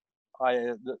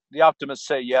 The optimists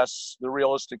say yes. The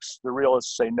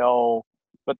realists say no.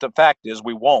 But the fact is,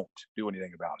 we won't do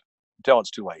anything about it until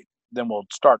it's too late. Then we'll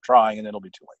start trying, and then it'll be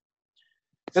too late.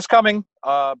 It's coming.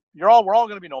 We're all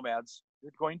going to be nomads.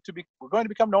 We're going to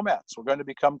become nomads. We're going to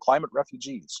become climate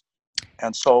refugees.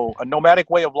 And so a nomadic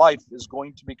way of life is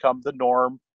going to become the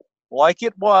norm, like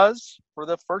it was for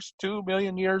the first 2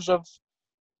 million years of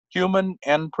human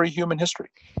and pre-human history.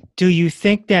 Do you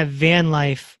think that van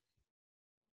life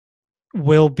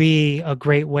will be a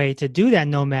great way to do that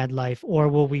nomad life, or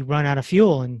will we run out of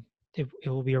fuel and it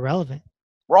will be irrelevant?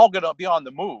 We're all going to be on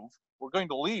the move. we're going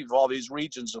to leave all these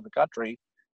regions of the country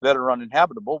that are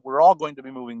uninhabitable. We're all going to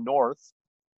be moving north,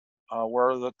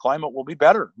 where the climate will be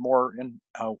better, more, and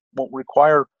won't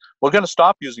require. We're going to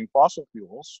stop using fossil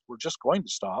fuels. We're just going to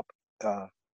stop.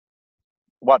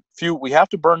 What few we have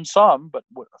to burn some, but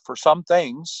for some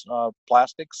things,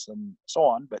 plastics and so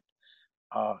on. But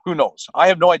who knows? I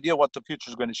have no idea what the future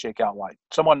is going to shake out like.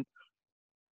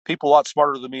 People a lot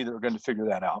smarter than me that are going to figure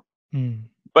that out.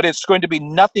 But it's going to be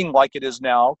nothing like it is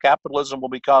now. Capitalism will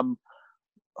become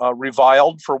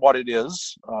reviled for what it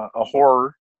is, a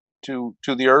horror to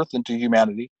the earth and to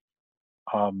humanity.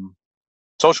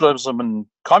 Socialism and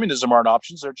communism aren't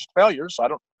options; they're just failures. I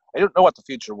don't know what the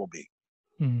future will be,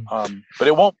 but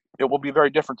it won't. It will be very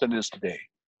different than it is today.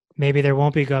 Maybe there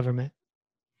won't be government.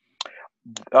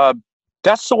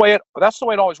 That's the way it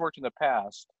always worked in the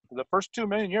past. The first 2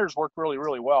 million years worked really,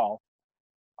 really well,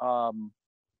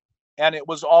 and it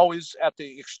was always at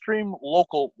the extreme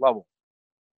local level,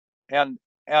 and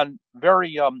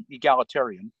very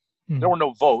egalitarian. There were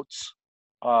no votes.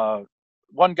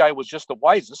 One guy was just the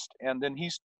wisest, and then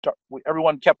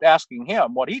everyone kept asking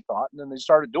him what he thought, and then they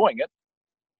started doing it.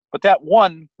 But that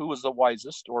one who was the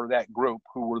wisest, or that group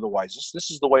who were the wisest,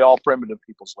 this is the way all primitive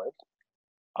peoples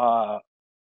lived.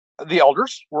 The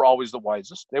elders were always the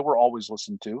wisest. They were always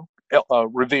listened to,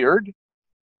 revered.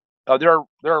 There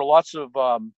are lots of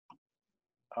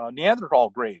Neanderthal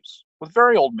graves with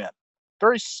very old men,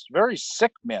 very, very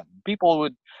sick men. People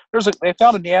would. They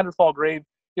found a Neanderthal grave.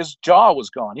 His jaw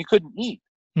was gone. He couldn't eat.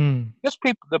 The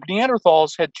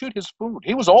Neanderthals had chewed his food.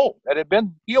 He was old. It had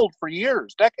been healed for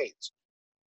years, decades,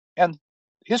 and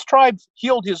his tribe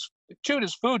chewed his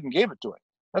food and gave it to him.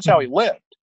 That's how he lived.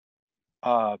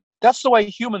 That's the way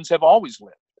humans have always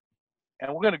lived,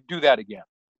 and we're going to do that again,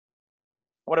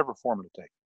 whatever form it'll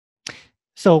take.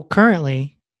 So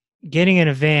currently, getting in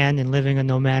a van and living a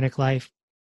nomadic life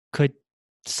could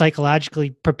psychologically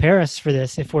prepare us for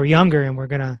this if we're younger and we're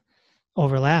going to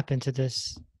overlap into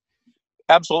this.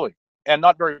 Absolutely, and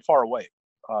not very far away.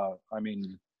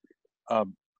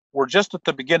 We're just at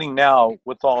the beginning now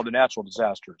with all the natural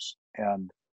disasters,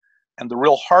 and the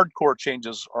real hardcore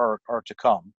changes are to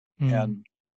come. And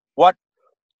what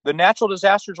the natural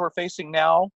disasters we're facing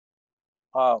now,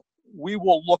 we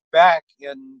will look back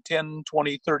in 10,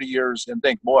 20, 30 years and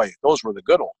think, boy, those were the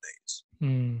good old days.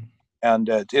 And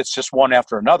it's just one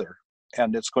after another,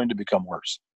 and it's going to become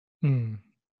worse.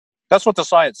 That's what the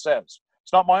science says.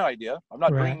 It's not my idea. I'm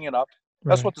not bringing it up.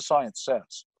 That's what the science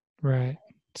says. Right.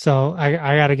 So I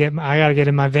gotta get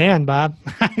in my van, Bob.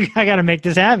 I gotta make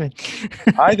this happen.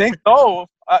 I think so.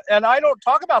 And I don't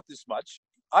talk about this much.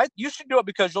 You should do it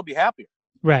because you'll be happier.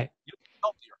 Right. You'll be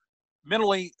healthier.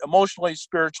 Mentally, emotionally,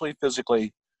 spiritually,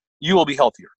 physically, you will be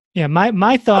healthier. Yeah,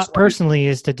 my thought personally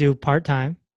is to do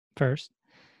part-time first.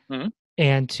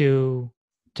 And to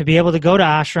be able to go to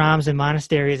ashrams and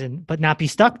monasteries but not be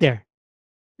stuck there.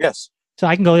 Yes. So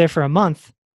I can go there for a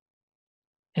month,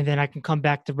 and then I can come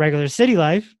back to regular city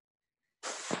life,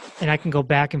 and I can go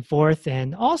back and forth.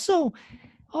 And also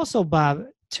Bob,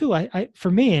 too, I for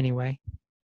me anyway,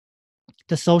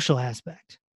 the social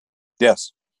aspect.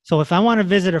 Yes. So if I want to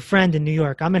visit a friend in New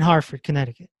York, I'm in Hartford,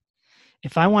 Connecticut.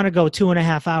 If I want to go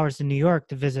 2.5 hours to New York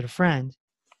to visit a friend,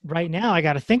 right now I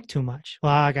got to think too much.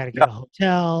 Well, I got to get a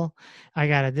hotel.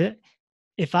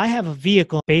 If I have a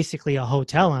vehicle, basically a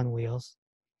hotel on wheels,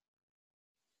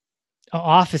 an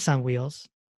office on wheels.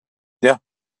 Yeah.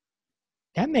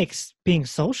 That makes being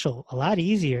social a lot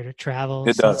easier to travel.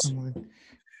 It does.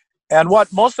 And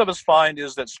what most of us find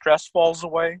is that stress falls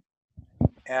away,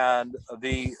 and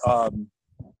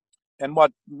and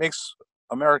what makes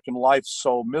American life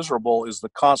so miserable is the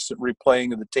constant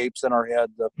replaying of the tapes in our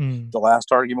head, the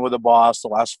last argument with the boss, the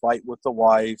last fight with the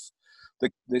wife,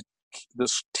 the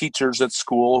teachers at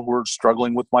school who are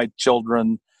struggling with my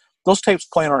children. Those tapes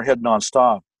play in our head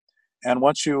nonstop. And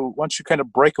once you kind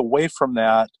of break away from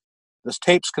that, those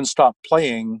tapes can stop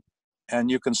playing, and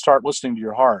you can start listening to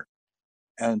your heart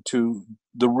and to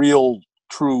the real,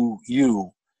 true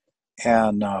you.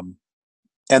 And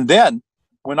then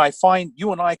when I find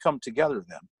you and I come together,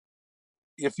 then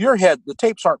if the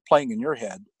tapes aren't playing in your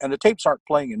head and the tapes aren't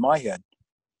playing in my head,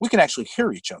 we can actually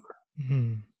hear each other.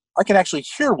 I can actually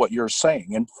hear what you're saying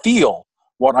and feel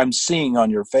what I'm seeing on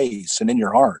your face and in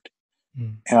your heart.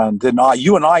 And then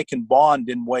you and I can bond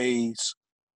in ways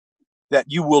that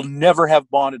you will never have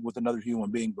bonded with another human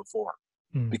being before,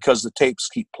 because the tapes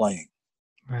keep playing.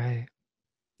 Right.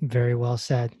 Very well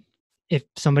said. If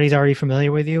somebody's already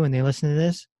familiar with you and they listen to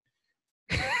this,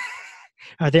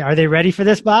 are they ready for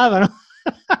this, Bob? I don't...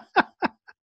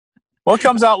 Well, it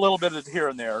comes out a little bit here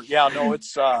and there. Yeah, no,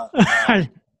 it's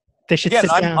They should Again,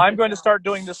 sit down. I'm going to start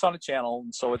doing this on a channel,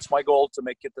 and so it's my goal to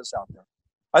get this out there.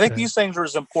 I think these things are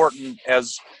as important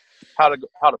as how to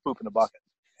poop in a bucket,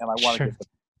 and I want to get them.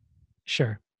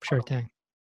 Sure thing.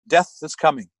 Death is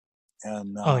coming,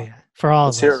 and for all of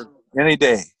us. It's here any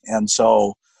day, and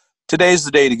so today's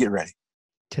the day to get ready.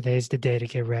 Today's the day to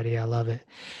get ready. I love it.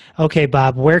 Okay,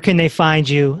 Bob, where can they find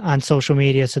you on social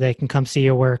media so they can come see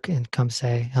your work and come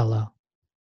say hello?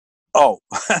 Oh,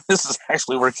 this is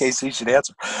actually where Casey should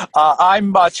answer.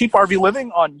 I'm Cheap RV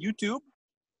Living on YouTube.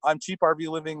 I'm Cheap RV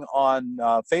Living on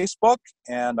Facebook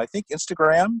and I think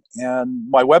Instagram, and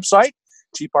my website,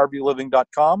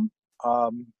 cheaprvliving.com.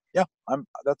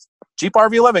 That's Cheap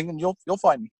RV Living, and you'll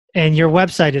find me. And your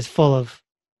website is full of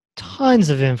tons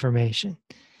of information.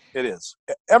 It is.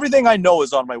 Everything I know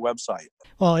is on my website.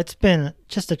 Well, it's been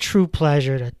just a true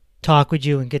pleasure to talk with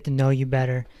you and get to know you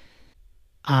better.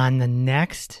 On the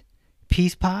next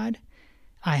Peace Pod,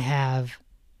 I have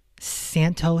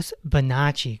Santos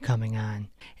Bonacci coming on.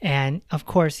 And of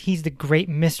course, he's the great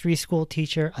mystery school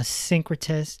teacher, a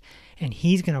syncretist, and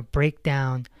he's going to break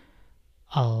down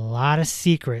a lot of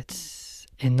secrets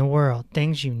in the world,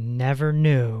 things you never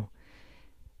knew,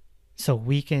 so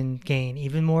we can gain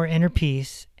even more inner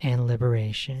peace and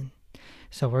liberation.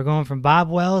 So we're going from Bob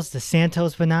Wells to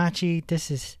Santos Bonacci.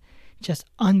 This is just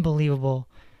unbelievable,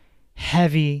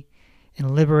 heavy,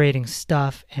 and liberating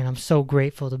stuff, and I'm so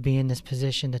grateful to be in this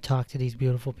position to talk to these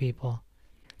beautiful people.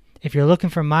 If you're looking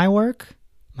for my work,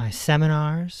 my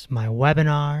seminars, my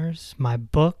webinars, my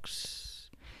books,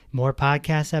 more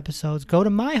podcast episodes, go to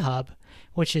my hub,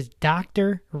 which is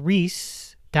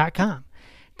drreese.com.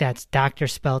 That's doctor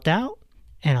spelled out,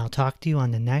 and I'll talk to you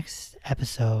on the next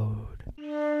episode.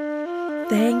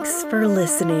 Thanks for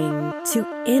listening to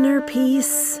Inner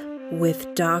Peace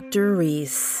with Dr.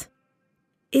 Reese.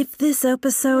 If this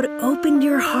episode opened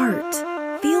your heart,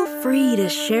 feel free to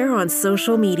share on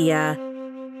social media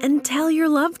and tell your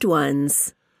loved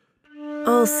ones.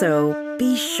 Also,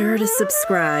 be sure to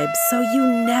subscribe so you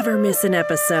never miss an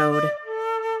episode.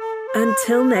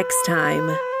 Until next time,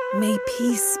 may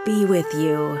peace be with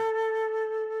you.